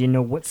times, she didn't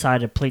know what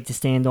side of the plate to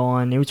stand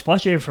on. It was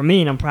frustrating for me,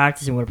 and I'm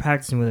practicing with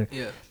her.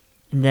 Yeah.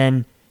 And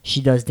then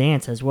she does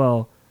dance as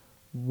well.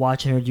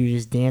 Watching her do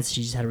this dance,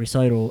 she just had a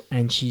recital,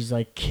 and she's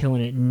like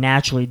killing it.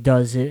 Naturally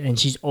does it, and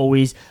she's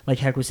always, like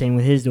Heck was saying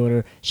with his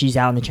daughter, she's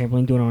out in the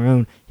trampoline doing it on her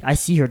own. I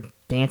see her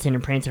dancing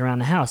and prancing around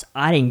the house.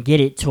 I didn't get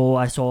it till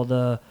I saw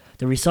the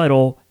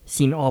recital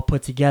scene all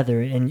put together,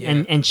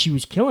 and she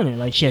was killing it.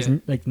 Like she has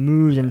like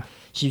moves, and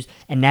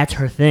and that's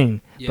her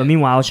thing. Yeah. But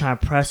meanwhile, I was trying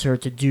to press her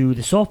to do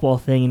the softball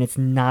thing, and it's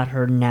not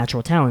her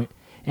natural talent.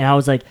 And I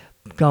was like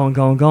going.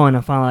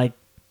 I finally like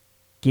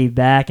gave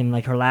back, and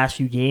like her last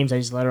few games, I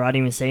just let her. I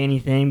didn't even say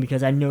anything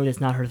because I know that's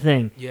not her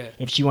thing. Yeah.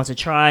 If she wants to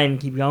try and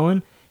keep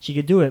going, she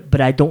could do it.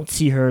 But I don't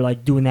see her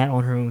like doing that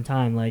on her own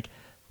time. Like,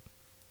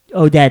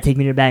 oh, Dad, take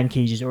me to the batting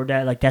cages, or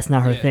Dad, like that's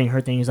not her thing.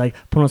 Her thing is like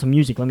put on some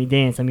music, let me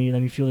dance, let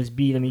me feel this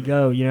beat, let me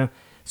go.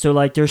 So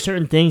like there's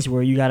certain things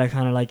where you gotta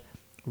kind of like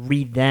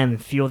read them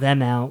and feel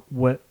them out.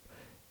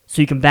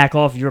 So you can back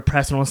off if you're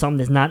pressing on something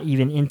that's not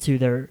even into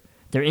their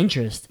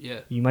interest. Yeah.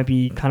 You might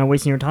be kind of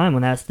wasting your time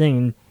on that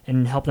thing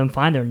and help them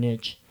find their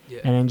niche. Yeah.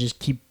 And then just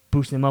keep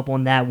boosting them up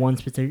on that one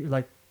specific,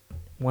 like,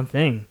 one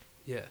thing.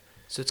 Yeah.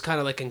 So it's kind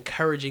of like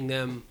encouraging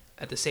them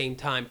at the same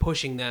time,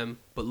 pushing them,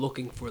 but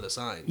looking for the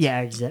signs.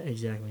 Yeah,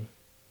 exactly.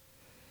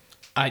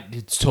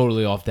 It's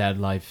totally off dad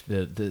life,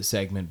 the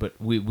segment, but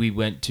we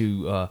went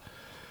to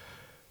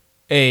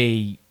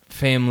a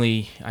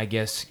family, I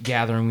guess,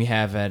 gathering we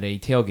have at a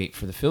tailgate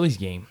for the Phillies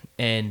game,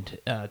 and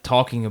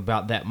talking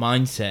about that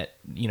mindset.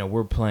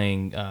 We're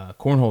playing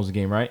cornhole's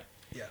game, right?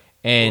 Yeah.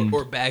 And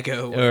or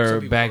bago,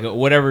 or bago,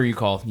 whatever you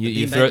call it.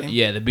 You throw,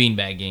 the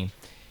beanbag game.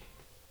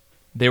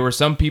 There were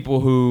some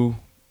people who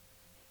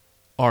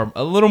are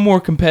a little more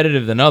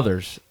competitive than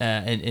others,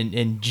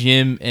 and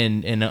Jim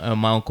and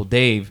my Uncle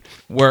Dave,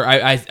 where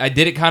I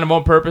did it kind of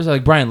on purpose. I was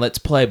like, Brian, let's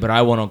play, but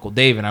I want Uncle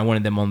Dave, and I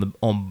wanted them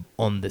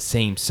on the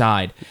same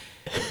side.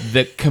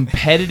 The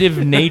competitive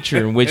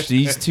nature in which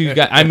these two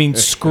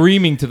guys,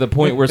 screaming to the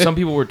point where some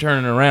people were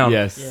turning around.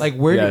 Yes. Like,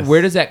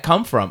 where does that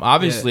come from?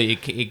 Obviously,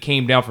 it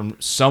came down from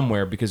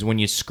somewhere, because when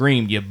you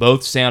screamed, you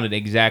both sounded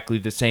exactly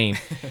the same.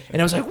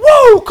 And I was like,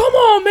 whoa, come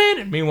on, man.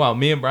 And meanwhile,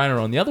 me and Brian are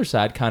on the other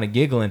side kind of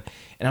giggling.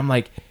 And I'm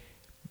like,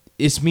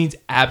 this means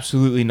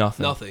absolutely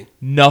nothing.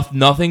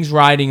 Nothing's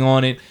riding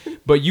on it.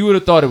 But you would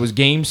have thought it was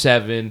Game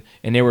 7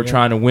 and they were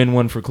trying to win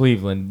one for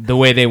Cleveland, the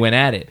way they went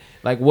at it.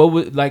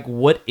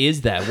 What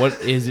is that?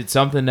 What is it?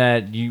 Something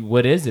that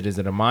what is it? Is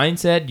it a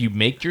mindset? You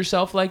make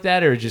yourself like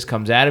that, or it just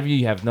comes out of you?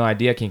 You have no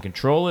idea, can't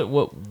control it?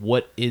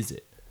 What is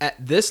it?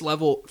 At this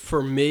level,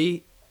 for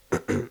me,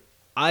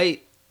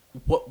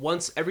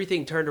 once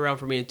everything turned around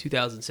for me in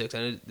 2006, I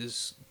know this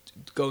is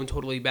going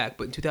totally back,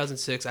 but in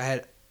 2006,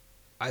 I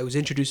was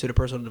introduced to the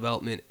personal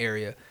development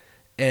area,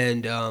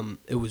 and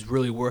it was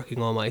really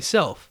working on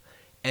myself.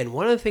 And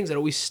one of the things that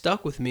always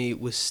stuck with me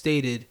was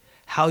stated,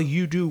 how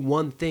you do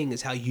one thing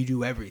is how you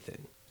do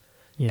everything.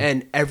 Yeah.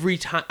 And every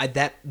time,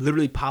 that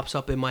literally pops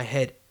up in my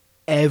head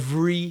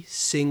every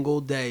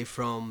single day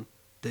from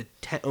the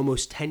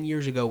almost 10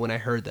 years ago when I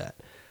heard that.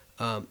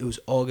 It was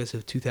August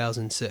of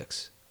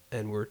 2006,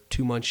 and we're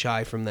 2 months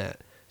shy from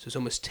that. So it's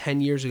almost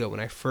 10 years ago when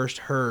I first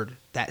heard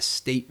that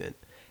statement,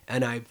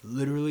 and I've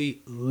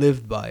literally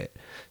lived by it.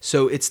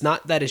 So it's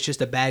not that it's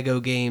just a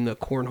Bago game, a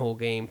cornhole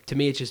game. To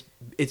me,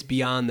 it's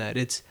beyond that.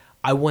 It's,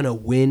 I want to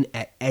win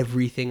at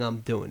everything I'm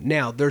doing.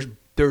 Now,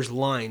 there's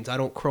lines. I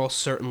don't cross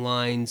certain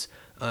lines.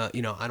 I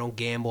don't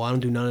gamble. I don't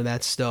do none of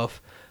that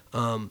stuff.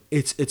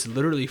 It's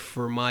literally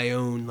for my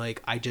own,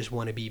 like, I just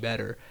want to be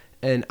better.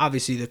 And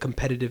obviously the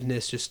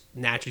competitiveness just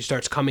naturally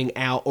starts coming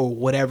out, or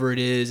whatever it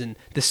is, and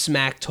the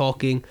smack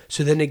talking.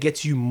 So then it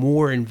gets you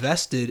more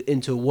invested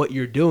into what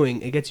you're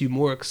doing. It gets you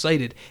more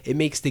excited. It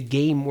makes the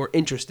game more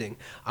interesting.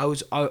 I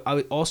was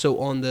also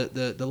on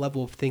the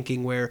level of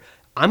thinking where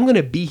I'm going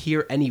to be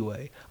here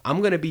anyway.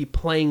 I'm going to be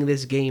playing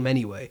this game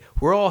anyway.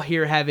 We're all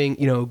here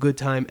having, a good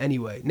time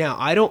anyway. Now,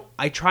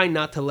 I try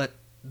not to let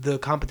the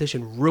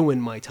competition ruin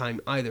my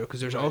time either,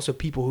 because there's also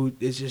people who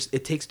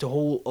it takes to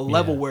a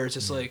level where it's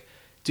just like,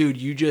 dude,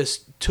 you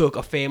just took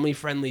a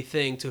family-friendly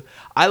thing to...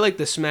 I like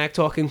the smack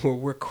talking where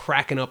we're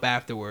cracking up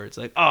afterwards.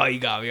 Like, oh, you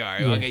got me, all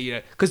right, okay, you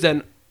know. Because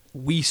then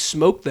we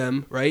smoked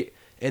them, right,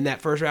 in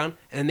that first round,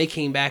 and then they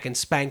came back and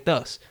spanked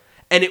us.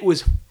 And it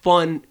was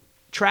fun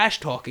trash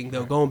talking,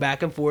 though, going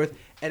back and forth.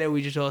 And then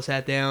we just all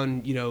sat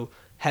down,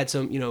 had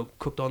some,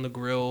 cooked on the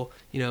grill,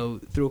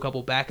 threw a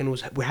couple back, and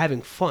we're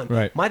having fun.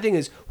 Right. My thing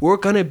is, we're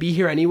going to be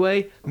here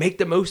anyway. Make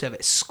the most of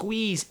it.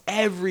 Squeeze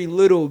every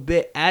little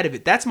bit out of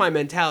it. That's my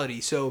mentality.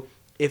 So...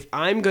 if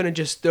I'm going to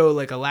just throw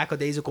like a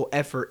lackadaisical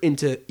effort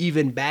into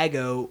even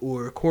Bago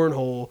or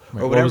cornhole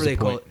or whatever they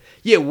call it.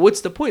 Yeah,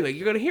 what's the point? Like,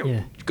 you're going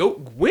to go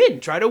win,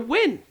 try to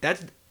win.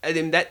 That's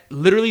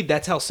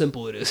how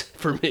simple it is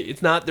for me.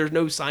 It's not, there's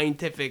no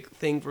scientific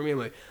thing for me. I'm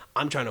like,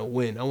 I'm trying to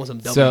win. I want some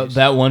W's. So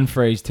that one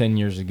phrase 10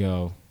 years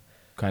ago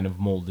kind of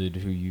molded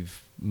who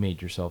you've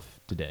made yourself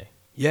today.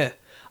 Yeah.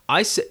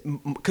 I said,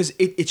 because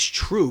it's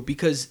true,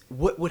 because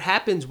what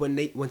happens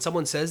when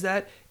someone says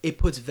that, it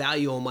puts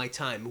value on my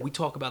time. We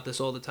talk about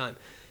this all the time.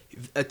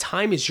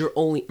 Time is your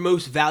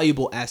most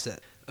valuable asset.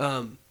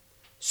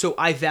 So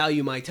I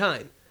value my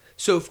time.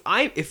 So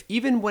if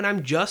even when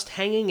I'm just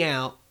hanging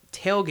out,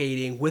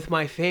 tailgating with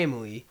my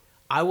family,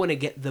 I want to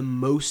get the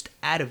most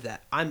out of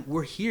that.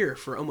 We're here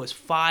for almost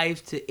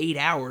 5 to 8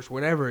 hours,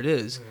 whatever it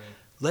is. Mm-hmm.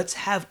 Let's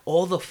have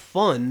all the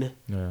fun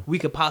we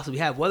could possibly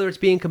have, whether it's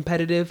being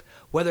competitive,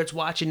 whether it's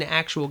watching the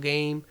actual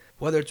game,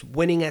 whether it's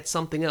winning at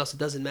something else, it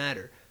doesn't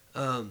matter.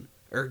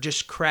 Or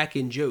just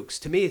cracking jokes.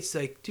 To me, it's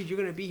like, dude, you're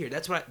going to be here.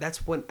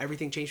 That's when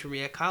everything changed for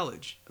me at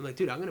college. I'm like,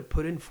 dude, I'm going to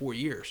put in 4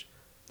 years.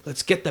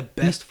 Let's get the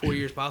best 4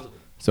 years possible.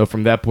 So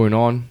from that point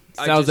on,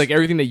 sounds like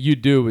everything that you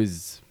do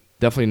is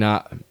definitely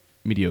not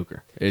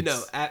mediocre.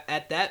 No,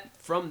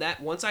 from that,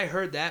 once I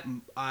heard that,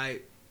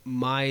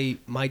 my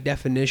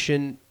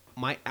definition,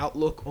 my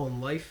outlook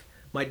on life,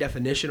 my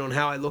definition on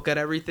how I look at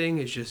everything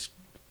is just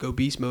go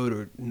beast mode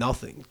or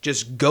nothing.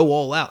 Just go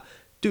all out.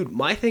 Dude,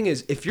 my thing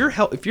is, if you're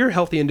a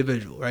healthy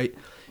individual, right,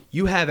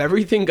 you have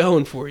everything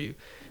going for you.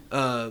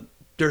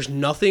 There's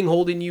nothing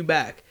holding you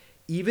back.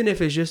 Even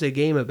if it's just a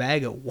game of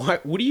Bago,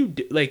 what do you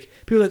do? Like,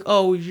 people are like,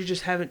 oh, you're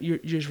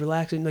just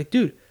relaxing. Like,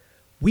 dude,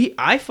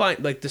 I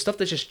find like the stuff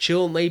that's just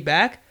chill and laid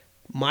back.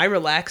 My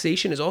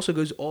relaxation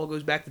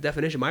goes back to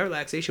definition. My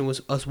relaxation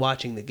was us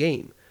watching the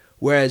game.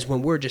 Whereas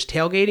when we're just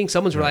tailgating,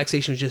 someone's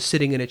relaxation is just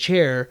sitting in a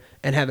chair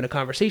and having a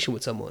conversation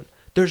with someone.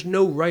 There's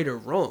no right or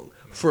wrong.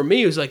 For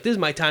me, it was like, this is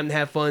my time to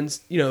have fun.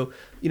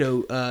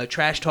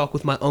 Trash talk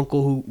with my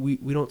uncle, who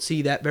we don't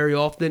see that very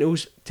often. It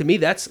was, to me,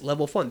 that's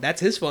level fun. That's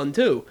his fun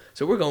too.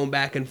 So we're going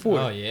back and forth.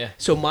 Oh yeah.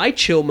 So my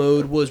chill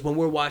mode was when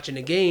we're watching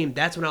a game.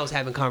 That's when I was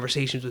having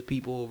conversations with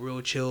people,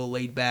 real chill,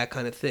 laid back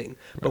kind of thing.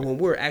 But when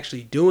we're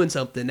actually doing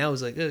something, that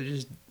was like,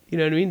 just, you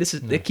know what I mean?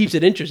 It keeps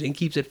it interesting,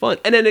 keeps it fun,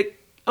 and then it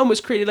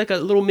almost created like a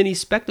little mini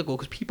spectacle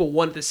because people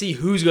wanted to see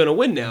who's going to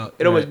win now.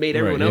 It almost made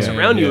everyone else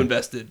around you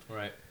invested.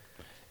 Right.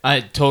 I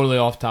totally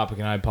off topic,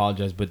 and I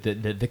apologize, but the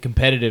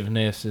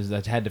competitiveness is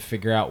that I had to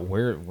figure out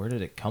where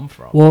did it come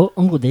from. Well,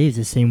 Uncle Dave's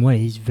the same way.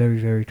 He's very,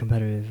 very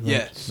competitive. Like,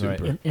 yeah,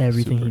 super. In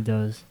everything he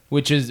does,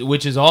 which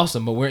is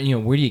awesome. But where do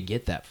you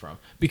get that from?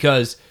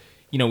 Because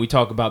we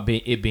talk about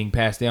it being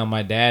passed down.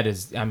 My dad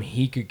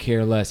he could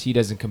care less. He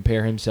doesn't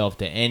compare himself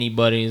to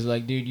anybody. He's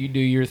like, dude, you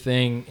do your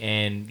thing,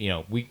 and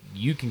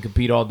you can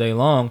compete all day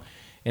long.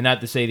 And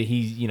not to say that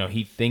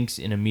he thinks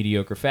in a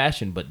mediocre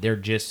fashion, but they're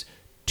just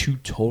two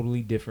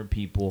totally different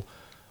people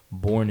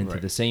born into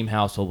the same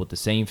household with the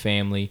same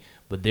family,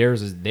 but there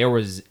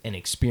was an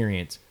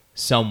experience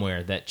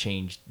somewhere that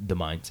changed the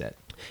mindset.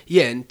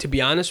 Yeah, and to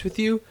be honest with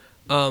you,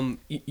 when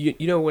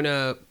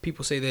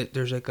people say that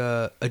there's like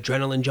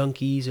adrenaline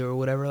junkies or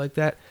whatever like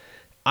that,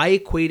 I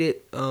equate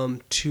it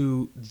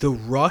to the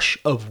rush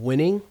of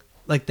winning.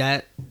 like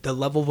that, the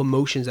level of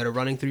emotions that are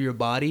running through your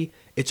body,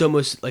 it's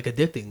almost like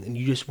addicting, and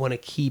you just want to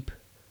keep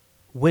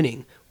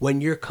winning when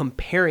you're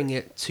comparing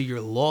it to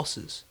your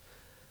losses.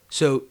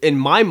 So in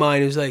my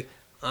mind, it was like,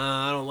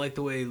 I don't like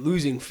the way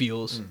losing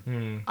feels.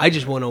 I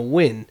just want to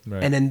win.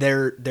 Right. And then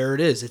there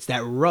it is. It's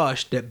that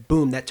rush that,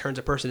 boom, that turns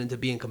a person into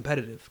being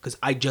competitive because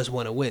I just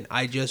want to win.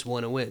 I just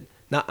want to win.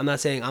 I'm not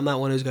saying I'm not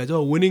one of those guys,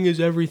 oh, winning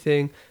is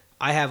everything.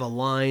 I have a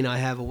line, I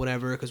have a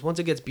whatever. Because once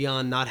it gets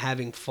beyond not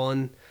having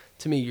fun,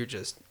 to me, you're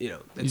just,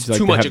 it's like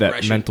too to much have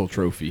aggression. that mental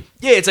trophy.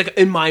 Yeah, it's like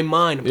in my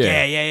mind.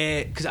 Yeah.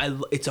 Yeah.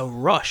 Because it's a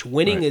rush.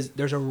 Winning Right.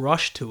 there's a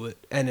rush to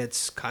it, and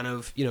it's kind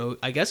of,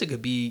 I guess it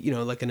could be,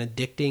 like an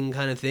addicting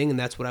kind of thing, and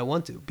that's what I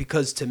want to.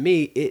 Because to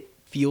me, it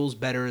feels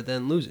better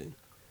than losing.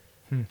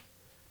 And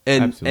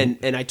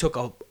Absolutely. I took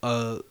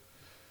a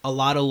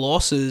lot of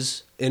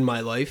losses in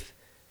my life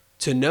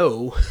to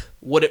know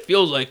what it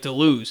feels like to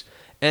lose,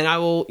 and I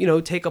will,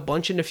 take a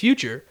bunch in the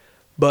future,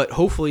 but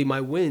hopefully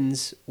my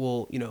wins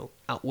will,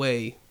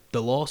 outweigh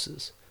the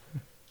losses.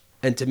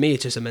 And to me,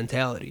 it's just a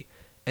mentality.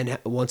 And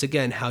once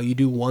again, how you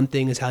do one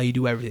thing is how you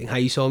do everything. How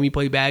you saw me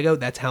play Bago,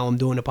 that's how I'm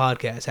doing a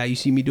podcast. How you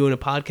see me doing a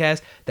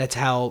podcast, that's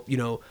how,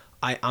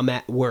 I'm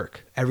at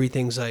work.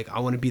 Everything's like,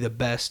 I want to be the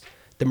best.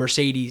 The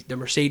Mercedes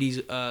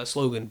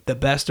slogan, the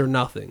best or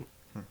nothing.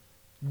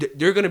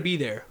 They're going to be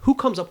there. Who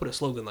comes up with a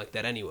slogan like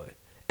that anyway?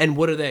 And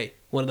what are they?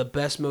 One of the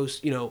best,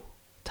 most,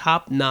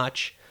 top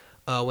notch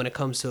when it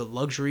comes to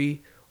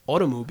luxury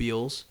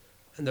automobiles,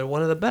 and they're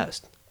one of the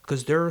best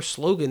because their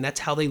slogan,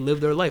 that's how they live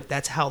their life.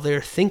 That's how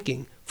they're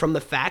thinking. From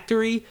the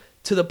factory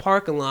to the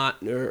parking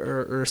lot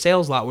or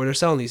sales lot where they're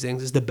selling these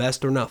things is the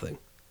best or nothing.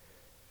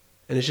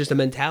 And it's just a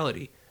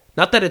mentality.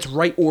 Not that it's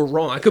right or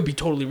wrong. I could be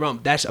totally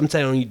wrong. I'm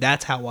telling you,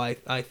 that's how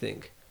I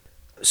think.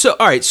 So,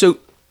 all right. So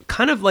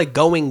kind of like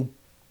going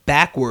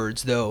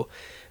backwards though.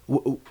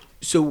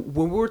 So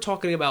when we're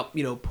talking about,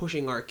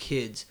 pushing our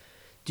kids,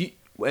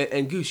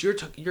 and Goose,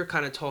 you're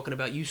kind of talking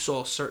about you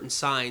saw certain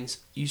signs.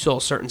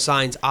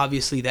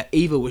 Obviously, that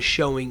Ava was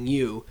showing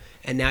you,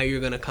 and now you're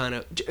gonna kind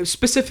of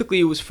specifically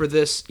it was for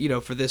this,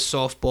 for this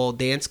softball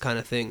dance kind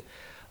of thing.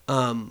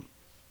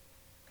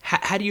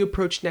 How do you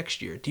approach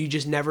next year? Do you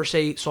just never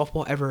say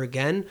softball ever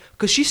again?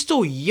 Because she's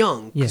still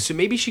young, Yeah. so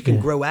maybe she can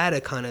grow out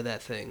of kind of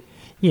that thing.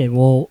 Yeah,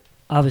 well,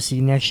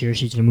 obviously next year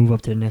she's going to move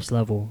up to the next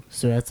level.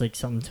 So that's like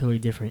something totally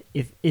different.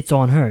 If it's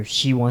on her,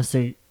 she wants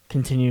to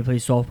continue to play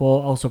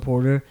softball, I'll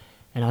support her,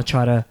 and I'll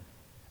try to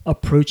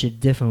approach it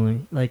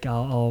differently. Like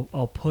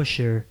I'll push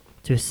her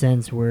to a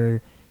sense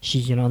where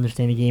she can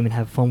understand the game and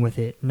have fun with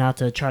it. Not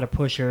to try to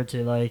push her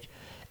to like,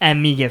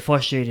 and me get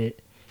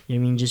frustrated. You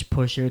know what I mean? Just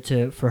push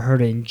her for her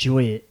to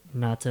enjoy it,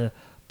 not to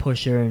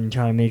push her and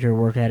try to make her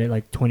work at it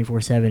like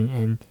 24/7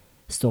 and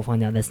still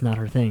find out that's not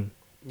her thing.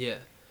 Yeah.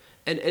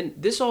 And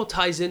this all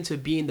ties into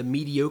being the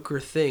mediocre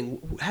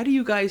thing. How do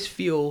you guys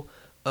feel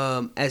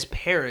as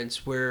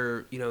parents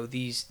where,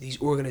 these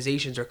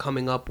organizations are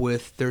coming up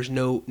with there's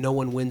no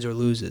one wins or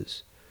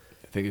loses?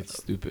 I think it's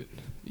stupid.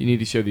 You need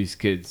to show these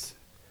kids.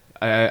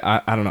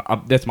 I don't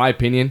know. That's my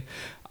opinion.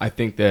 I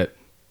think that,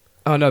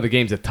 oh no, the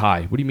game's a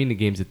tie. What do you mean the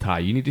game's a tie?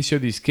 You need to show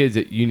these kids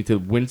that you need to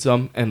win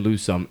some and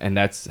lose some, and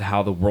that's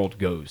how the world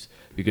goes.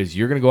 Because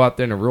you're going to go out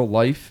there in real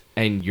life,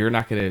 and you're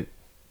not going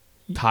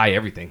to tie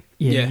everything.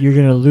 Yeah, you're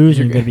going to lose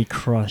and you're going to be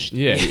crushed.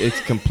 Yeah, it's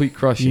complete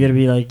crushing. You're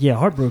going to be like,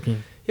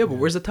 heartbroken. Yeah, but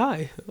where's the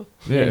tie?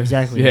 Yeah,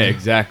 exactly. Yeah,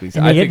 exactly. So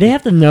And I think they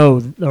have to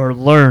know or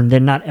learn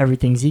that not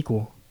everything's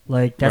equal.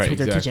 Like, that's Right, what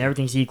they're exactly. teaching.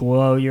 Everything's equal.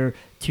 Oh,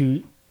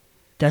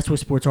 that's what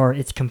sports are.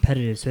 It's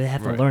competitive. So they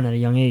have to Right. learn at a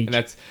young age and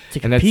that's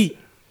to and that's compete.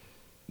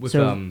 with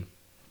So- yeah,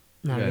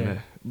 Not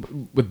good.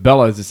 no. With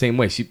Bella is the same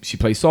way. She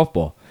plays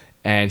softball,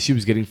 and she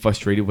was getting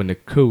frustrated when the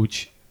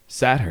coach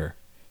sat her,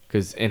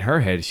 because in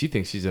her head she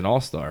thinks she's an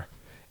all-star,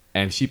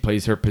 and she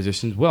plays her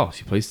positions well.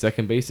 She plays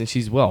second base and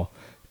she's well,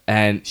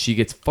 and she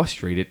gets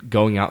frustrated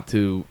going out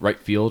to right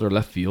field or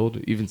left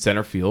field, even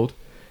center field.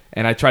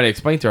 And I try to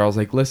explain to her. I was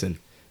like, listen,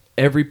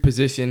 every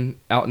position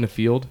out in the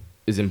field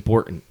is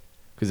important,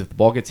 because if the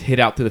ball gets hit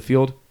out to the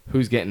field,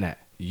 who's getting that?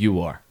 You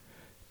are.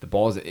 The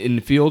ball's in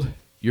the field,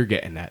 you're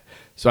getting that.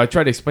 So I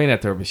try to explain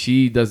that to her, but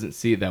she doesn't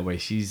see it that way.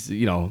 She's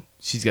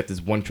got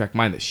this one-track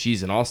mind that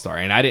she's an all-star,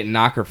 and I didn't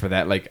knock her for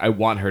that. Like, I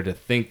want her to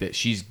think that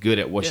she's good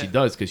at what she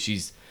does, because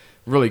she's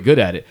really good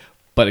at it.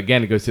 But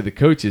again, it goes to the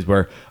coaches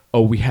where,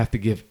 we have to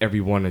give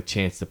everyone a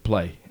chance to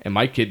play. And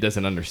my kid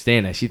doesn't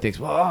understand that. She thinks,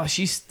 well,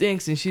 she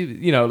stinks, and she,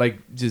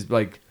 just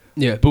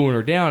booing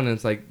her down. And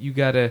it's like,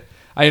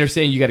 I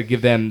understand you got to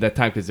give them that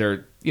time, because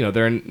they're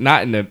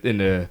not in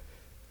the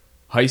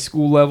high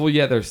school level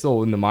yet. They're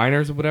still in the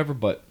minors or whatever,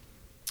 but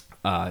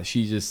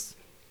she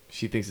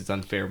thinks it's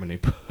unfair when they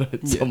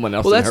put someone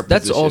else in her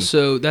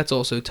position. That's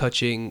also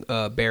touching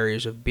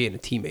barriers of being a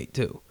teammate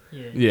too.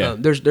 Yeah.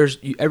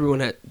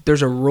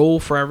 There's a role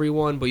for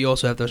everyone, but you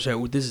also have to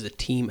understand this is a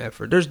team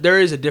effort. There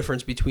is a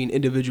difference between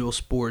individual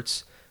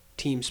sports,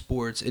 team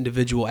sports,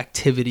 individual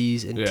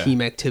activities, and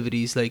team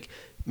activities. Like,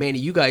 Manny,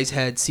 you guys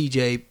had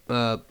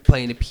CJ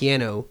playing the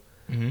piano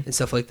and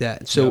stuff like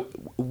that. So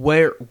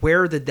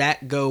where did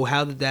that go?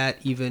 How did that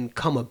even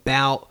come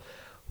about?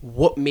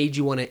 what made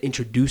you want to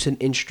introduce an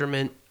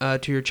instrument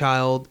to your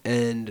child,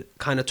 and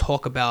kind of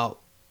talk about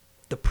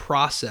the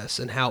process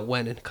and how it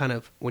went, and kind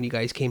of when you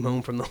guys came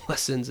home from the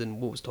lessons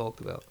and what was talked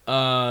about.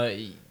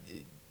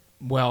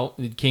 Well,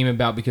 it came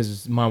about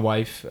because my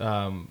wife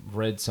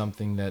read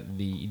something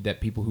that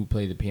people who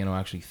play the piano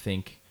actually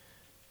think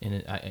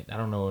I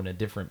don't know, in a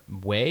different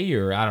way,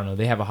 or I don't know.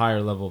 They have a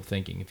higher level of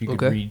thinking. If you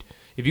could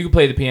if you could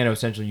play the piano,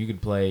 essentially you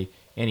could play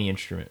any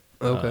instrument.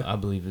 Okay. I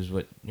believe is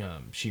what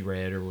she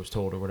read or was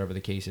told or whatever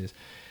the case is.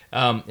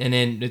 And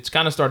then it's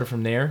kind of started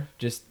from there.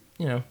 Just,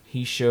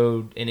 he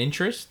showed an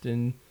interest,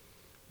 and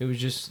it was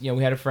just,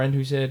 we had a friend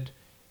who said,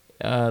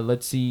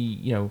 let's see,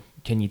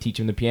 can you teach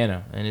him the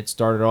piano? And it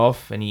started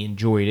off, and he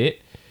enjoyed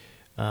it.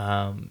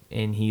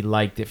 And he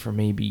liked it for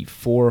maybe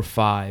 4 or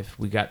 5.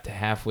 We got to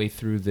halfway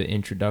through the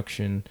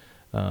introduction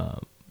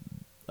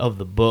of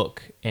the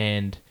book,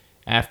 and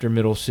after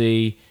middle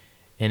C,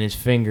 and his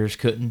fingers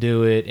couldn't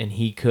do it, and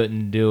he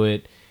couldn't do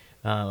it.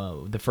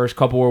 The first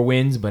couple were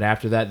wins, but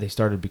after that, they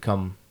started to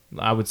become,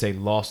 I would say,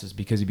 losses,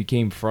 because he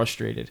became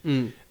frustrated.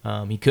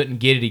 He couldn't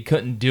get it. He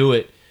couldn't do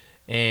it.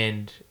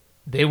 And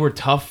they were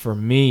tough for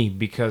me,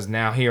 because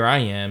now here I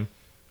am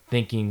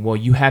thinking, well,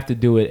 you have to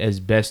do it as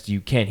best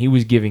you can. He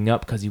was giving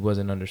up because he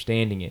wasn't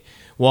understanding it.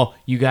 Well,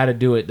 you got to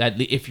do it.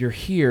 If you're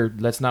here,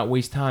 let's not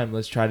waste time.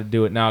 Let's try to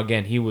do it. Now,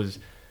 again, he was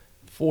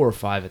 4 or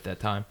 5 at that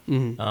time.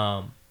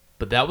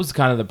 But that was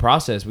kind of the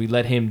process. We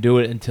let him do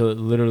it until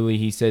literally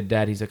he said,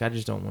 Dad, he's like, I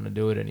just don't want to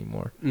do it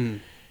anymore.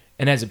 And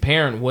as a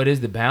parent, what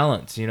is the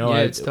balance?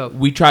 It's tough.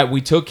 We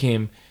took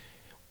him.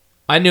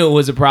 I knew it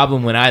was a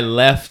problem when I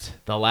left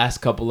the last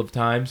couple of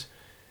times.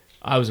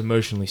 I was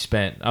emotionally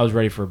spent. I was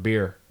ready for a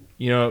beer,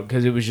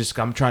 because it was just,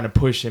 I'm trying to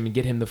push him and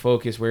get him to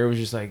focus, where it was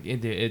just like,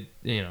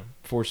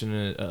 forcing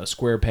a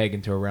square peg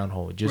into a round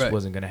hole. It just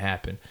wasn't going to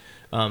happen.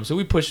 So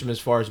we pushed him as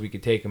far as we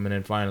could take him, and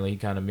then finally he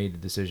kind of made the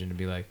decision to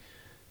be like,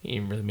 he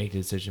didn't really make the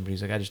decision, but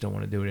he's like, I just don't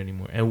want to do it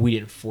anymore. And we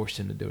didn't force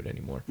him to do it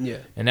anymore. Yeah.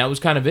 And that was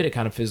kind of it. It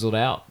kind of fizzled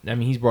out. I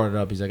mean, he's brought it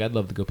up. He's like, I'd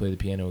love to go play the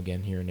piano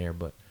again here and there,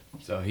 but...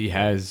 So he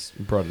has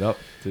brought it up.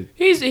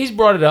 He's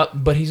brought it up,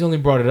 but he's only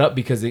brought it up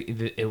because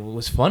it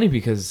was funny,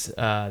 because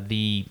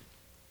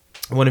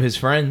one of his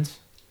friends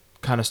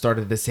kind of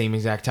started at the same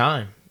exact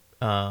time.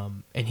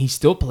 And he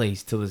still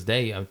plays till this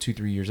day,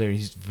 2-3 years later.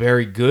 He's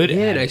very good at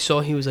it. And I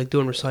saw he was like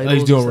doing recitals.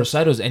 He's doing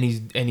recitals, and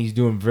he's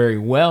doing very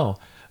well.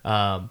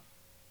 And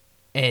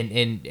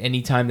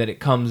anytime that it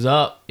comes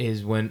up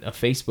is when a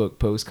Facebook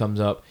post comes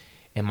up,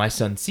 and my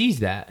son sees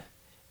that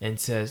and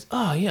says,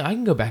 oh, yeah, I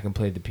can go back and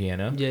play the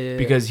piano. Yeah.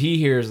 Because he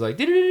hears like,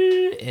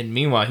 and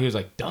meanwhile, he was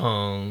like,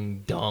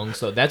 dong, dong.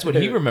 So that's what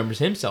he remembers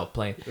himself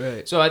playing.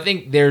 Right. So I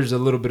think there's a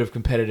little bit of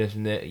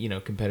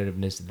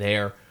competitiveness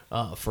there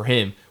for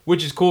him,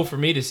 which is cool for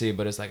me to see,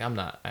 but it's like, I'm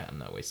not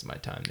wasting my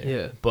time there.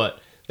 Yeah. But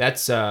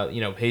that's,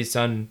 his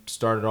son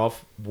started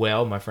off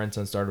well. My friend's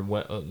son started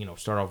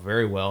off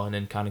very well, and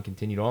then kind of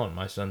continued on.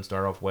 My son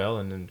started off well,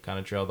 and then kind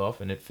of trailed off,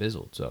 and it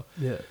fizzled. So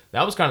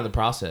that was kind of the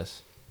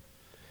process.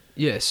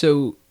 Yeah.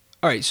 So,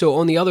 all right. So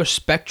on the other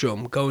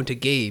spectrum, going to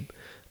Gabe,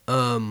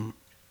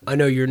 I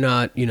know you're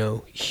not,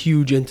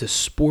 huge into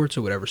sports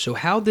or whatever. So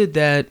how did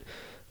that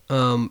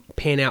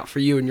pan out for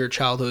you in your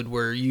childhood,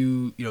 where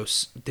you,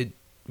 did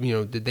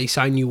they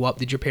sign you up?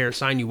 Did your parents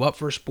sign you up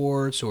for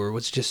sports, or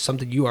was it just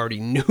something you already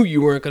knew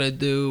you weren't going to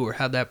do, or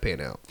how'd that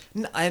pan out?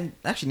 No, I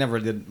actually never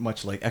did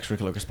much like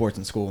extracurricular sports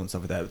in school and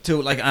stuff like that.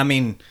 Too, like, I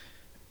mean,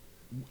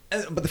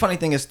 but the funny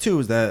thing is too,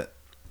 is that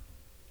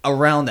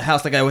around the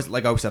house, like I always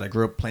said, I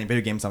grew up playing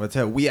video games and stuff like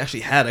that. We actually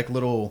had like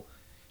little,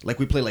 like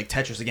we played like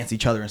Tetris against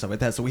each other and stuff like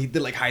that. So we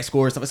did like high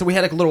scores and stuff. So we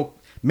had like little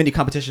mini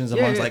competitions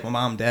amongst like my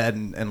mom, dad,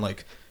 and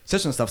like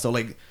sisters and stuff. So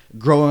like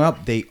growing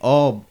up, they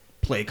all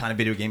play kind of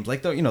video games,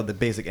 like the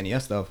basic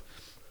NES stuff.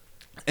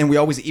 And we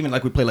always, even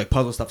like we play like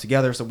puzzle stuff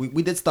together. So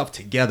we did stuff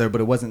together, but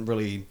it wasn't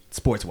really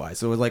sports wise.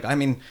 So it was like, I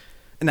mean,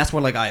 and that's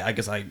where like I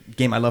guess I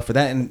gained my love for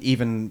that. And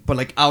even, but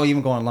like I'll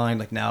even go online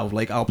like now,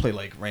 like I'll play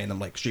like random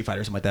like Street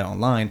Fighter or something like that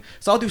online.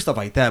 So I'll do stuff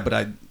like that.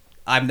 But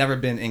I've never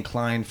been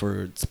inclined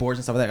for sports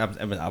and stuff like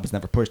that. I was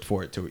never pushed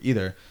for it too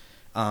either.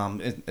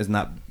 It's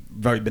not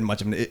very been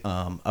much of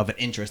an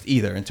interest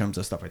either in terms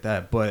of stuff like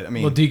that. But I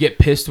mean, well, do you get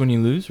pissed when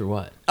you lose or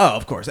what? Oh,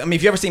 of course. I mean,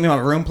 if you ever see me in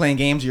my room playing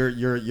games,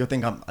 you'll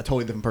think I'm a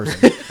totally different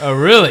person. Oh,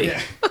 really?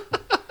 Yeah.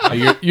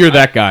 You're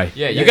that guy.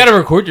 Yeah, you got to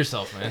record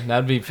yourself, man.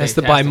 That'd be fantastic. Has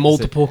to buy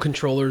multiple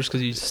controllers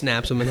because he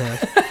snaps them in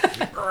half.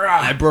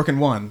 I've broken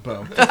one,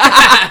 but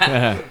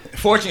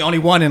fortunately, only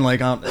one in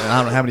like I don't know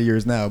how many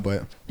years now.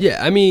 But yeah,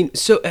 I mean,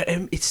 so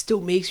it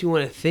still makes me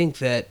want to think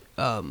that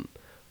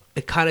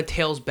it kind of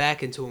tails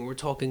back into when we're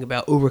talking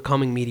about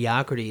overcoming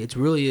mediocrity. It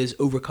really is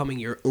overcoming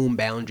your own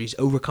boundaries,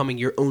 overcoming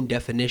your own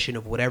definition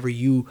of whatever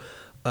you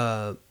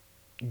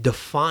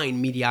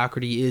define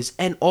mediocrity is,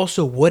 and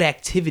also what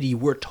activity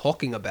we're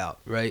talking about,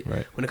 right?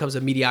 When it comes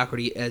to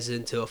mediocrity as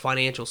into a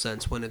financial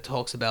sense, when it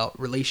talks about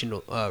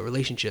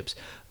relationships,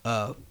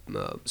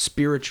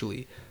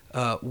 spiritually,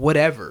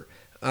 whatever.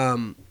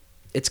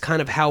 It's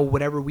kind of how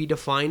whatever we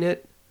define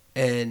it,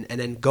 and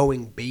then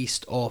going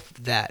based off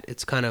that.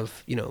 It's kind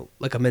of, you know,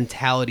 like a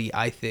mentality,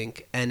 I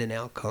think, and an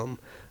outcome,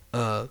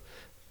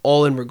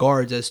 all in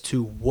regards as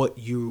to what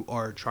you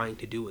are trying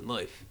to do in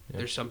life. Yeah.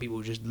 There's some people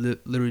who just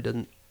literally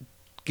doesn't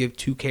give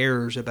two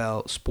cares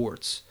about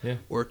sports,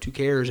 or two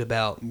cares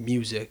about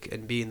music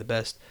and being the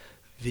best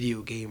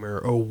video gamer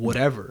or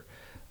whatever.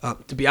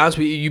 To be honest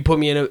with you, you put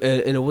me in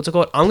a what's it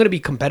called? I'm gonna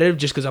be competitive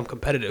just because I'm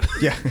competitive.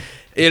 Yeah,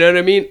 you know what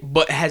I mean.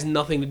 But it has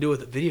nothing to do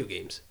with the video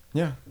games.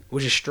 Yeah,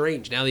 which is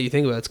strange. Now that you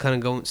think about it, it's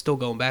kind of still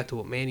going back to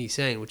what Manny's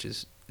saying, which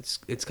is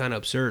it's kind of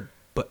absurd.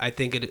 But I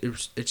think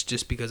it's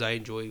just because I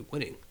enjoy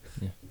winning.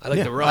 Yeah. I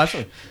like the rush.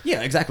 Absolutely.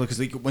 Yeah, exactly. Because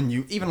like, when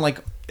you even like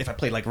if I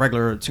play like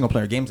regular single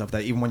player games stuff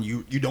like that, even when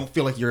you don't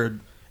feel like you're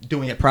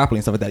doing it properly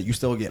and stuff like that, you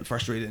still get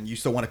frustrated and you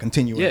still want to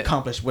continue and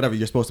accomplish whatever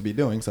you're supposed to be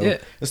doing. So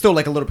it's still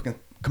like a little bit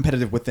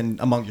competitive within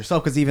among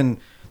yourself, because even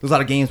there's a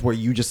lot of games where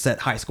you just set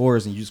high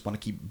scores and you just want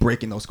to keep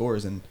breaking those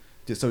scores, and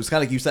so it's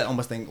kind of like you set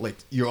almost like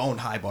your own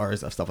high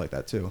bars of stuff like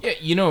that too. Yeah,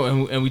 you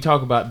know, and we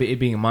talk about it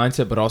being a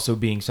mindset, but also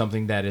being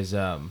something that is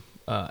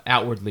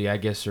outwardly, I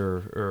guess,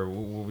 or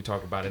what we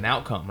talk about, an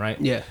outcome, right?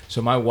 Yeah.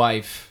 So my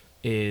wife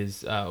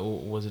was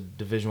a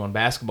Division I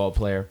basketball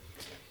player.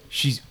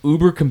 She's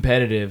uber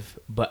competitive,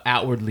 but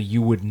outwardly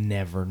you would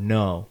never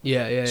know.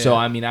 Yeah. So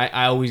I mean,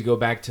 I always go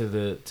back to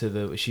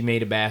the she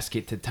made a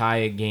basket to tie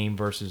a game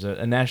versus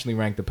a nationally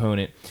ranked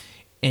opponent,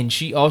 and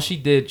she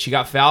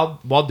got fouled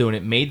while doing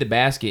it, made the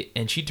basket,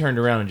 and she turned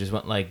around and just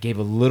went like gave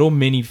a little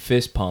mini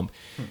fist pump.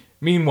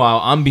 Meanwhile,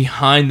 I'm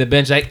behind the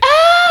bench like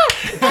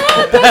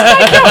like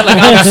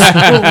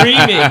I'm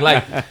screaming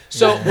like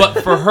so.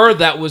 But for her,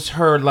 that was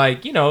her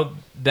like, you know,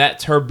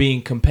 that's her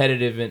being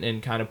competitive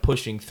and kind of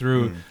pushing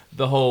through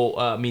the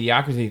whole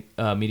mediocrity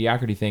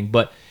thing.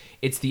 But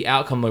it's the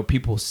outcome where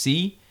people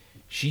see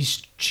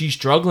she's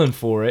struggling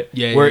for it.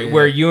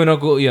 Where you and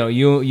Uncle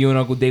you and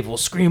Uncle Dave will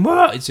scream,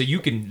 "Whoa!" So you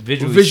can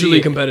visually see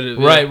it. Competitive,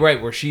 right?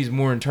 Where she's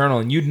more internal,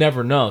 and you'd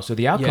never know. So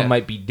the outcome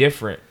might be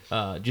different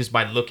just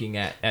by looking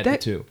at the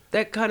two.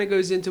 That kind of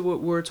goes into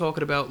what we're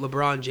talking about: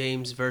 LeBron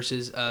James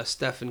versus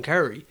Stephen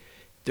Curry.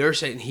 They're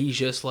saying he's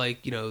just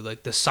like, you know,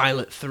 like the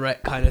silent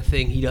threat kind of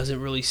thing. He doesn't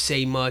really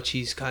say much.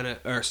 He's kind of,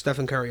 or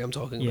Stephen Curry I'm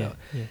talking about.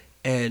 Yeah.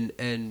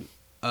 And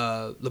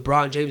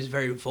LeBron James is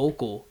very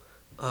vocal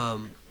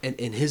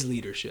in his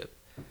leadership.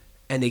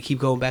 And they keep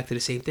going back to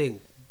the same thing.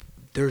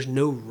 There's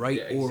no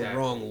right or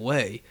wrong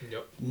way.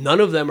 Yep.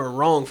 None of them are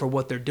wrong for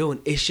what they're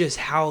doing. It's just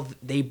how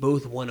they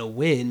both want to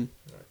win.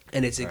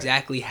 And it's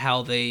exactly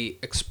how they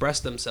express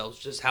themselves,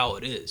 just how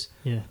it is.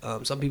 Yeah.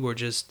 Some people are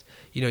just,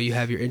 you know, you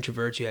have your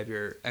introverts, you have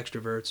your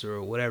extroverts,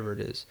 or whatever it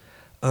is.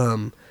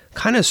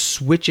 Kind of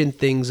switching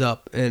things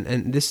up,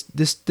 and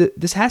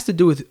this has to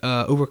do with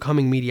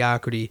overcoming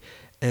mediocrity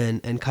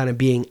and kind of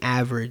being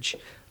average.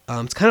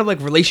 It's kind of like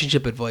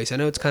relationship advice. I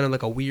know it's kind of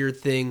like a weird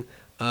thing,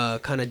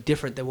 kind of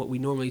different than what we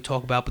normally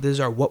talk about, but this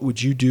is our "What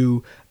Would You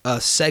Do"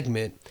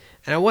 segment.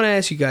 And I want to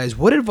ask you guys,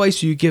 what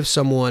advice do you give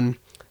someone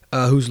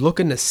who's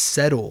looking to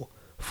settle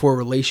for a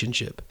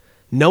relationship,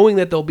 knowing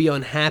that they'll be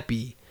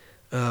unhappy,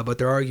 but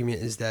their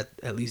argument is that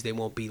at least they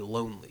won't be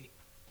lonely?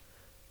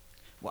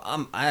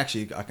 Well, I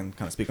can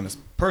kind of speak on this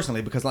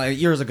personally, because like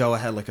years ago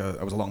I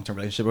was a long-term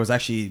relationship.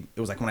 It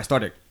was like when I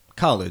started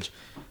college,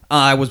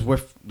 I was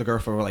with the girl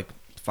for like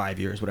 5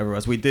 years, whatever it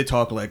was. We did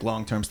talk like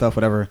long-term stuff,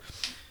 whatever.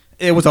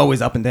 It was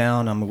always up and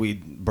down. We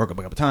broke up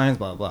a couple times,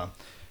 blah blah.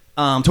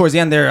 Towards the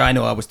end there, I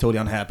know I was totally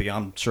unhappy.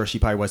 I'm sure she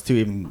probably was too,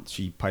 even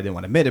she probably didn't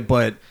want to admit it.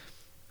 But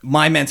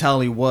my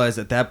mentality was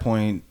at that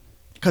point,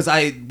 because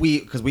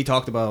we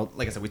talked about,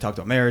 like I said, we talked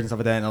about marriage and stuff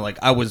like that, and like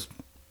I was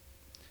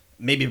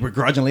maybe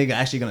begrudgingly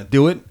actually going to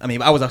do it. I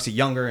mean, I was actually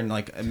younger and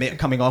like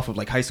coming off of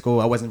like high school.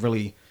 I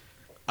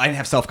didn't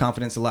have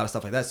self-confidence, a lot of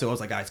stuff like that. So I was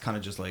like, it's kind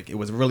of just like, it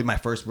was really my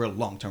first real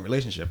long-term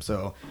relationship.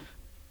 So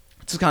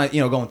just kind of,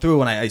 you know, going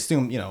through, and I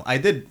assumed, you know, I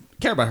did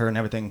care about her and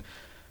everything,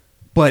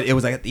 but it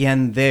was like at the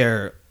end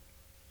there,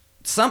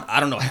 I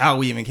don't know how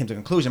we even came to a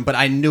conclusion, but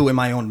I knew in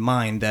my own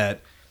mind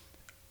that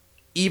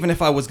even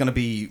if I was going to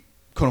be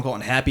quote unquote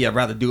unhappy, I'd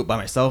rather do it by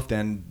myself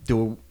than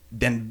you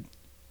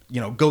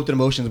know, go through the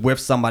motions with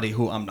somebody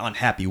who I'm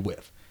unhappy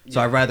with.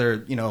 So I'd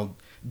rather, you know,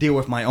 deal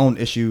with my own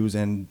issues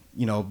and,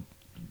 you know,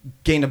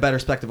 gain a better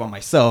perspective on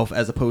myself,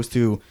 as opposed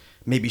to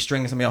maybe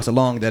stringing somebody else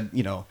along that,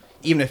 you know,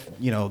 even if,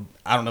 you know,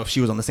 I don't know if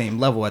she was on the same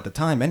level at the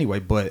time anyway,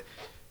 but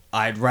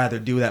I'd rather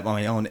do that by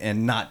my own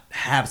and not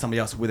have somebody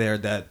else with there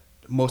that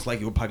most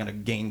likely we're probably going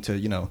to gain to,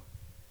 you know,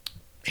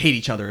 hate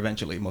each other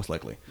eventually, most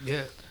likely.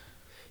 Yeah.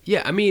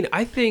 Yeah, I mean,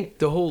 I think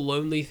the whole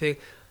lonely thing,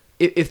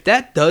 if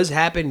that does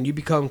happen and you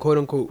become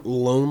quote-unquote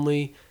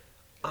lonely,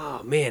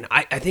 oh, man,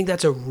 I think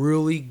that's a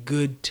really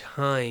good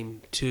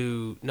time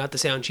to, not to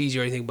sound cheesy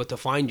or anything, but to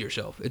find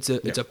yourself. It's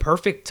a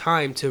perfect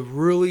time to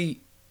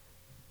really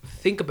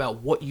think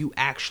about what you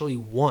actually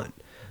want.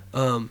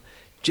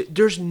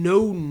 There's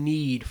no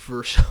need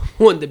for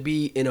someone to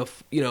be in a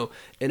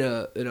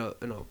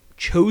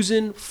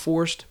chosen,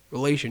 forced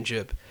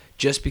relationship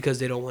just because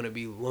they don't want to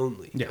be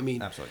lonely. Yeah, I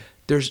mean, absolutely.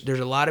 There's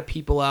a lot of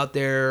people out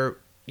there,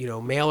 you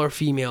know, male or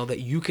female, that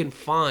you can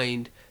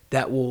find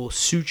that will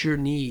suit your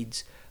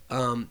needs.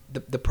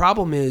 The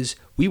problem is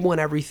we want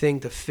everything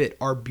to fit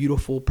our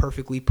beautiful,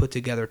 perfectly put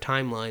together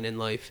timeline in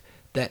life,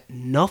 that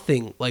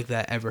nothing like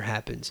that ever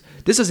happens.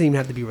 This doesn't even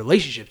have to be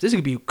relationships. This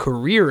could be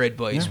career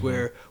advice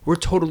where we're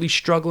totally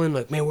struggling.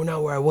 Like, man, we're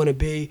not where I want to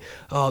be.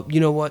 You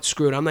know what?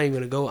 Screw it. I'm not even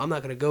going to go. I'm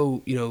not going to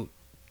go,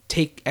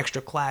 take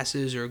extra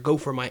classes or go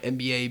for my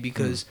MBA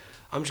because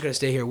I'm just going to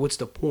stay here. What's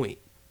the point?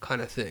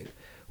 Kind of thing.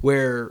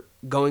 Where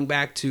going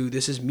back to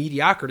this is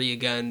mediocrity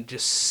again,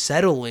 just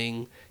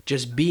settling,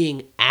 just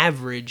being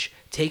average,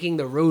 taking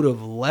the road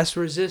of less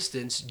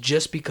resistance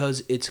just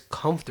because it's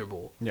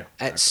comfortable. Yeah.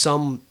 At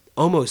some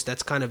almost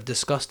that's kind of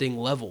disgusting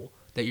level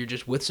that you're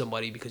just with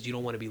somebody because you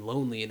don't want to be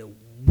lonely in a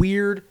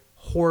weird,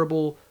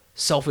 horrible,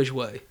 selfish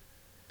way.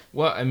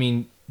 Well, I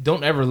mean,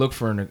 don't ever look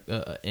for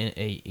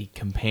a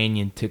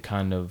companion to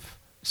kind of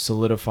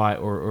solidify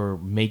or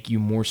make you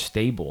more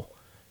stable.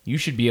 You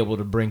should be able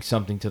to bring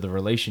something to the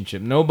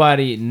relationship.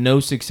 No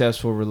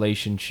successful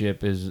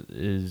relationship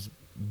is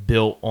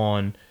built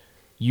on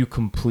you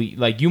complete.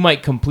 Like, you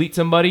might complete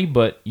somebody,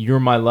 but you're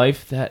my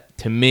life. That,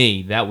 to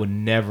me, that would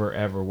never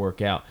ever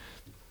work out.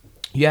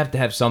 You have to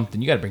have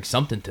something. You got to bring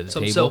something to the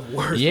table. Some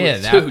self-worth. Yeah,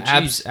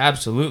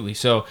 absolutely.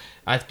 So,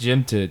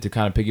 Jim, to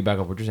kind of piggyback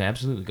off what you're saying,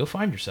 absolutely, go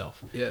find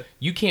yourself. Yeah.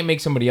 You can't make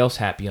somebody else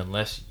happy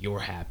unless you're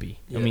happy.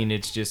 Yeah. I mean,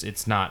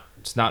 it's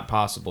not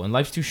possible. And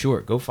life's too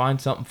short. Go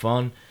find something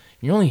fun.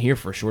 You're only here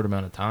for a short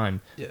amount of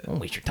time. Yeah. Don't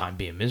waste your time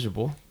being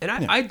miserable. And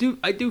I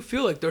do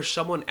feel like there's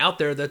someone out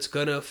there that's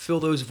gonna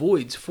fill those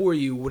voids for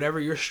you. Whatever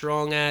you're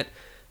strong at,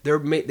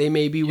 they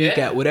may be weak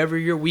at. Whatever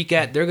you're weak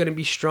at, they're gonna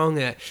be strong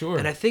at. Sure.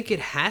 And I think it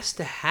has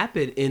to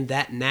happen in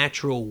that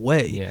natural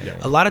way. Yeah.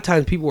 A lot of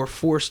times people are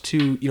forced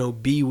to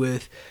be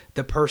with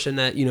the person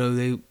that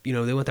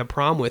they went to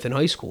prom with in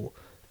high school,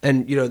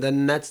 and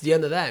then that's the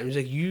end of that. It's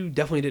like you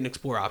definitely didn't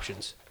explore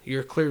options.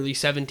 You're clearly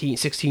 17,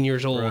 16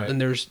 years old, right. and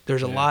there's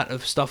a lot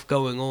of stuff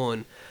going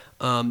on.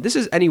 This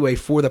is anyway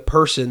for the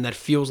person that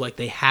feels like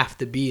they have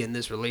to be in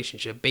this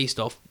relationship based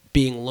off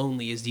being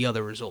lonely is the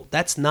other result.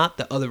 That's not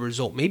the other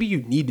result. Maybe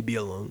you need to be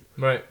alone.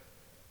 Right.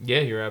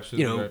 Yeah, you're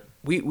absolutely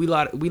right.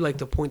 We like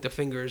to point the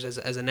fingers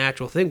as a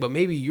natural thing, but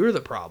maybe you're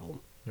the problem.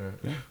 Right.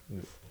 Yeah.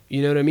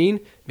 You know what I mean?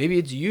 Maybe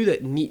it's you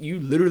that you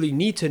literally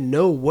need to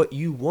know what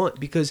you want,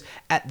 because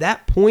at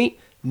that point,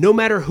 no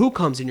matter who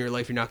comes in your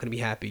life, you're not going to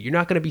be happy. You're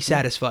not going to be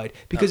satisfied.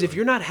 Because if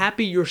you're not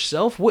happy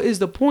yourself, what is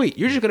the point?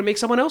 You're just going to make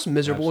someone else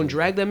miserable and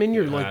drag them in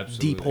your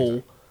deep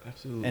hole.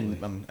 Absolutely.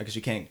 And I guess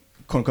you can't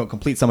quote unquote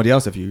complete somebody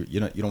else if you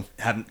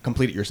haven't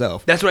completed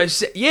yourself. That's what I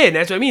said. Yeah, and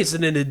that's what I mean. It's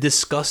a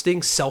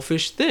disgusting,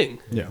 selfish thing.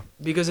 Yeah.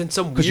 Because in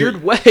some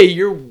weird way,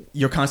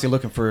 you're constantly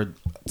looking for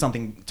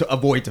something to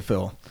avoid to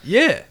fill.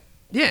 Yeah.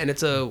 Yeah, and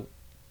it's a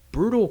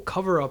brutal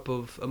cover up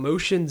of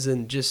emotions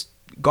and just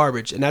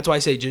garbage. And that's why I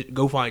say just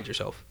go find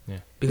yourself. Yeah.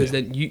 Because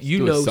then you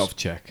Do know a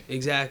self-check.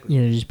 Exactly.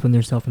 Yeah, they're just putting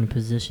themselves in a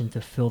position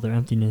to fill their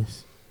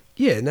emptiness.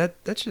 Yeah, and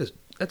that's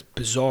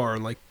bizarre.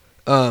 Like,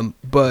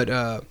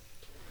 yeah.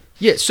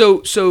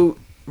 So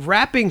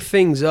wrapping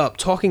things up,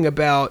 talking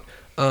about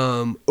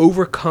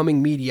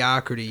overcoming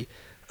mediocrity.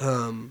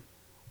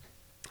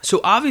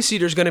 So obviously,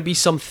 there's going to be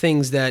some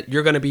things that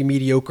you're going to be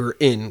mediocre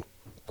in,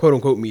 quote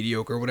unquote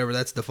mediocre, whatever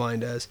that's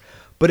defined as.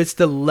 But it's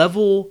the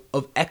level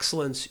of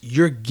excellence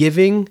you're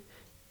giving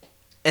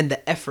and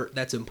the effort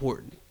that's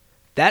important.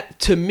 That,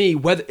 to me,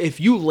 if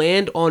you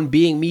land on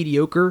being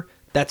mediocre,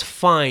 that's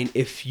fine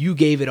if you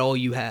gave it all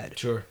you had.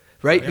 Sure.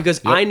 Right? Yeah.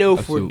 Because Yep, I know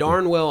absolutely. for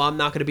darn well I'm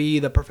not going to be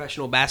the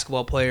professional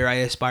basketball player I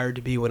aspired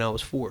to be when I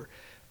was 4.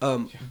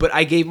 But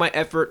I gave my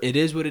effort. It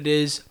is what it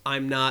is.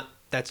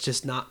 That's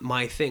just not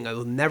my thing. I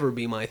will never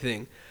be my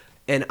thing.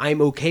 And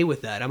I'm okay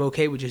with that. I'm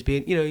okay with just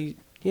being,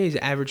 he's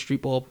an average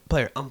street ball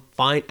player. I'm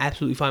fine,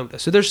 absolutely fine with that.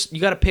 So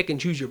you got to pick and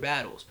choose your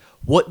battles.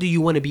 What do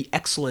you want to be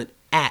excellent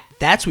at?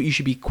 That's what you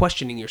should be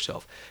questioning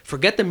yourself.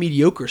 Forget the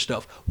mediocre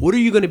stuff. What are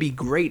you going to be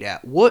great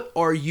at? What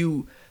are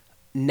you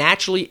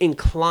naturally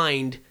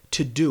inclined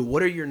to do?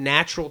 What are your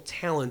natural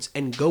talents?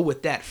 And go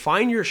with that.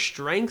 Find your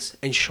strengths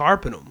and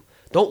sharpen them.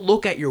 Don't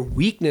look at your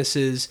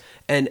weaknesses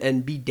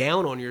and be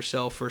down on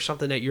yourself for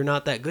something that you're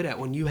not that good at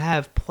when you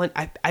have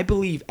plenty. I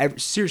believe,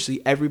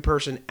 seriously, every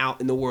person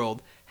out in the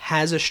world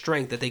has a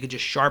strength that they could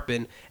just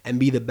sharpen and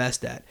be the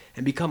best at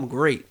and become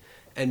great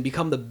and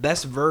become the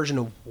best version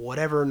of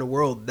whatever in the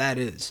world that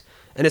is.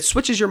 And it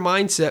switches your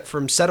mindset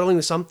from settling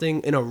to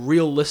something in a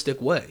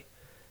realistic way.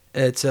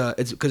 It's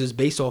because it's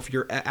based off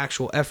your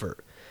actual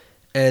effort.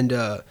 And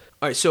all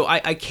right, so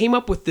I came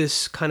up with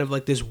this kind of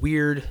like this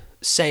weird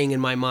saying in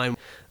my mind.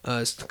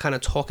 It's kind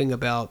of talking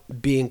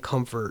about being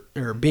comfort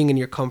or being in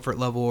your comfort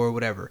level or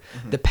whatever.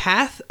 Mm-hmm. The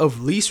path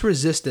of least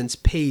resistance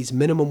pays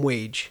minimum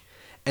wage,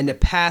 and the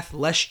path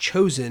less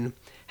chosen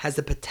has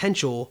the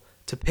potential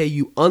to pay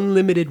you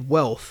unlimited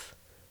wealth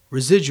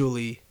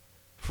residually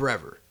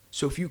forever.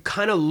 So if you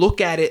kind of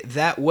look at it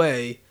that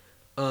way,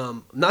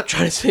 I'm not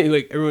trying to say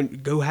like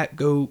everyone go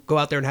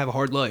out there and have a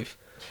hard life,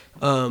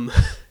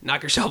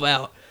 knock yourself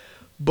out,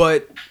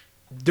 but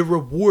the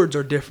rewards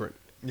are different.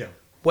 Yeah.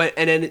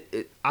 And then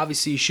it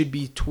obviously should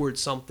be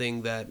towards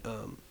something that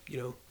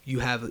you you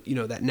have, you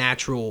know, that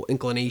natural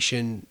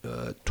inclination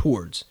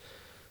towards.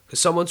 Because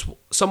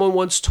someone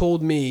once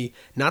told me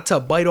not to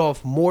bite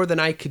off more than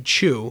I could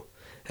chew,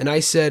 and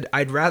I said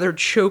I'd rather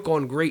choke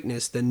on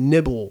greatness than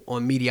nibble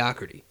on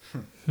mediocrity.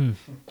 And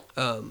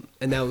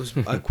that was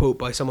a quote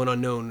by someone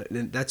unknown,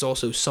 and that's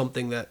also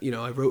something that, you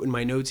know, I wrote in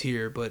my notes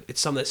here, but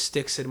it's something that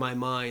sticks in my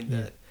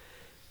mind,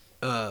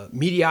 that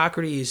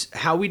mediocrity is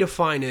how we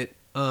define it,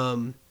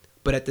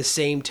 but at the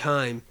same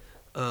time,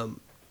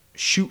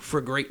 shoot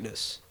for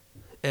greatness,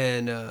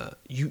 and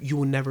you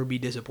will never be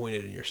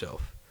disappointed in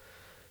yourself.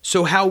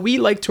 So how we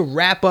like to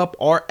wrap up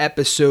our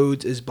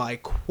episodes is by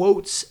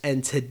quotes,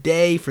 and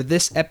today for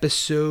this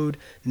episode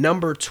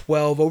number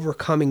 12,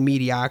 Overcoming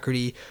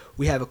Mediocrity,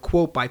 we have a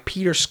quote by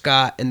Peter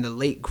Scott and the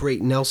late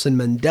great Nelson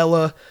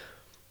Mandela.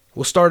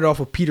 We'll start it off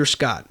with Peter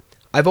Scott.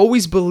 I've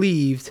always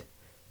believed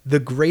the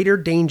greater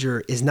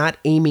danger is not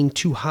aiming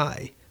too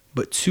high,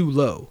 but too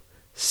low,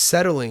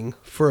 settling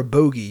for a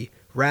bogey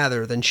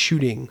rather than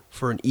shooting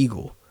for an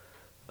eagle.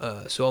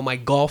 So all my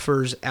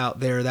golfers out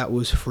there, that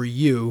was for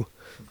you.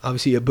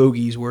 Obviously, a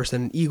bogey is worse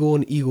than an eagle.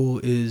 An eagle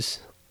is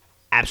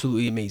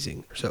absolutely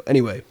amazing. So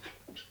anyway,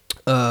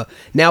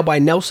 now by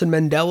Nelson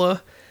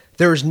Mandela,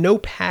 there is no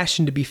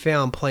passion to be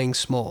found playing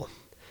small,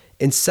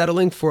 in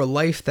settling for a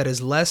life that is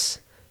less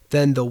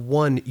than the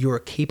one you are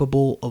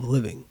capable of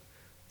living.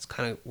 It's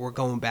kind of, we're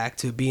going back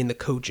to being the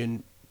coach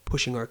and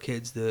pushing our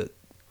kids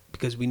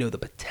because we know the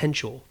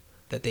potential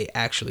that they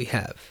actually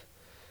have.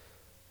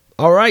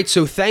 All right,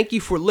 so thank you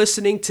for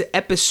listening to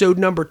episode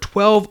number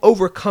 12,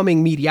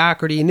 Overcoming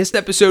Mediocrity. In this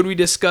episode, we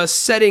discuss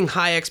setting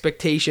high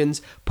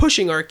expectations,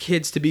 pushing our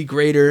kids to be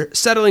greater,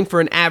 settling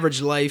for an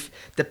average life,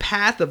 the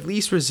path of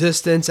least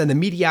resistance, and the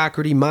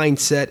mediocrity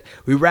mindset.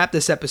 We wrap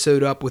this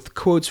episode up with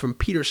quotes from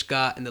Peter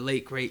Scott and the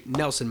late, great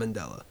Nelson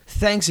Mandela.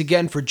 Thanks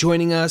again for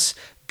joining us.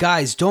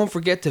 Guys, don't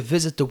forget to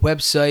visit the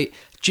website,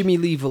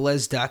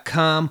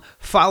 JimmyLeeVelez.com.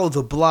 Follow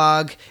the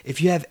blog. If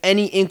you have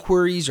any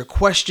inquiries or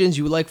questions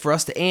you would like for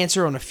us to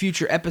answer on a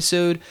future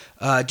episode,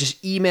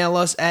 just email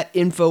us at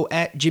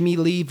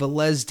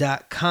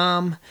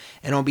info@JimmyLeeVelez.com.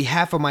 And on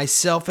behalf of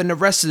myself and the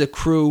rest of the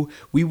crew,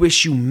 we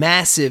wish you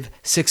massive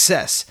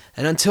success.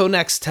 And until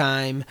next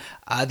time,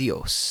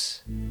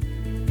 adios.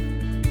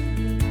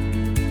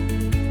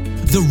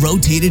 The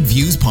Rotated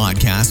Views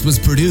podcast was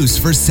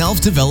produced for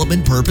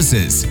self-development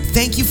purposes.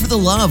 Thank you for the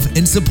love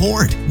and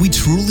support. We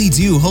truly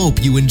do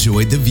hope you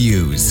enjoyed the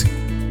views.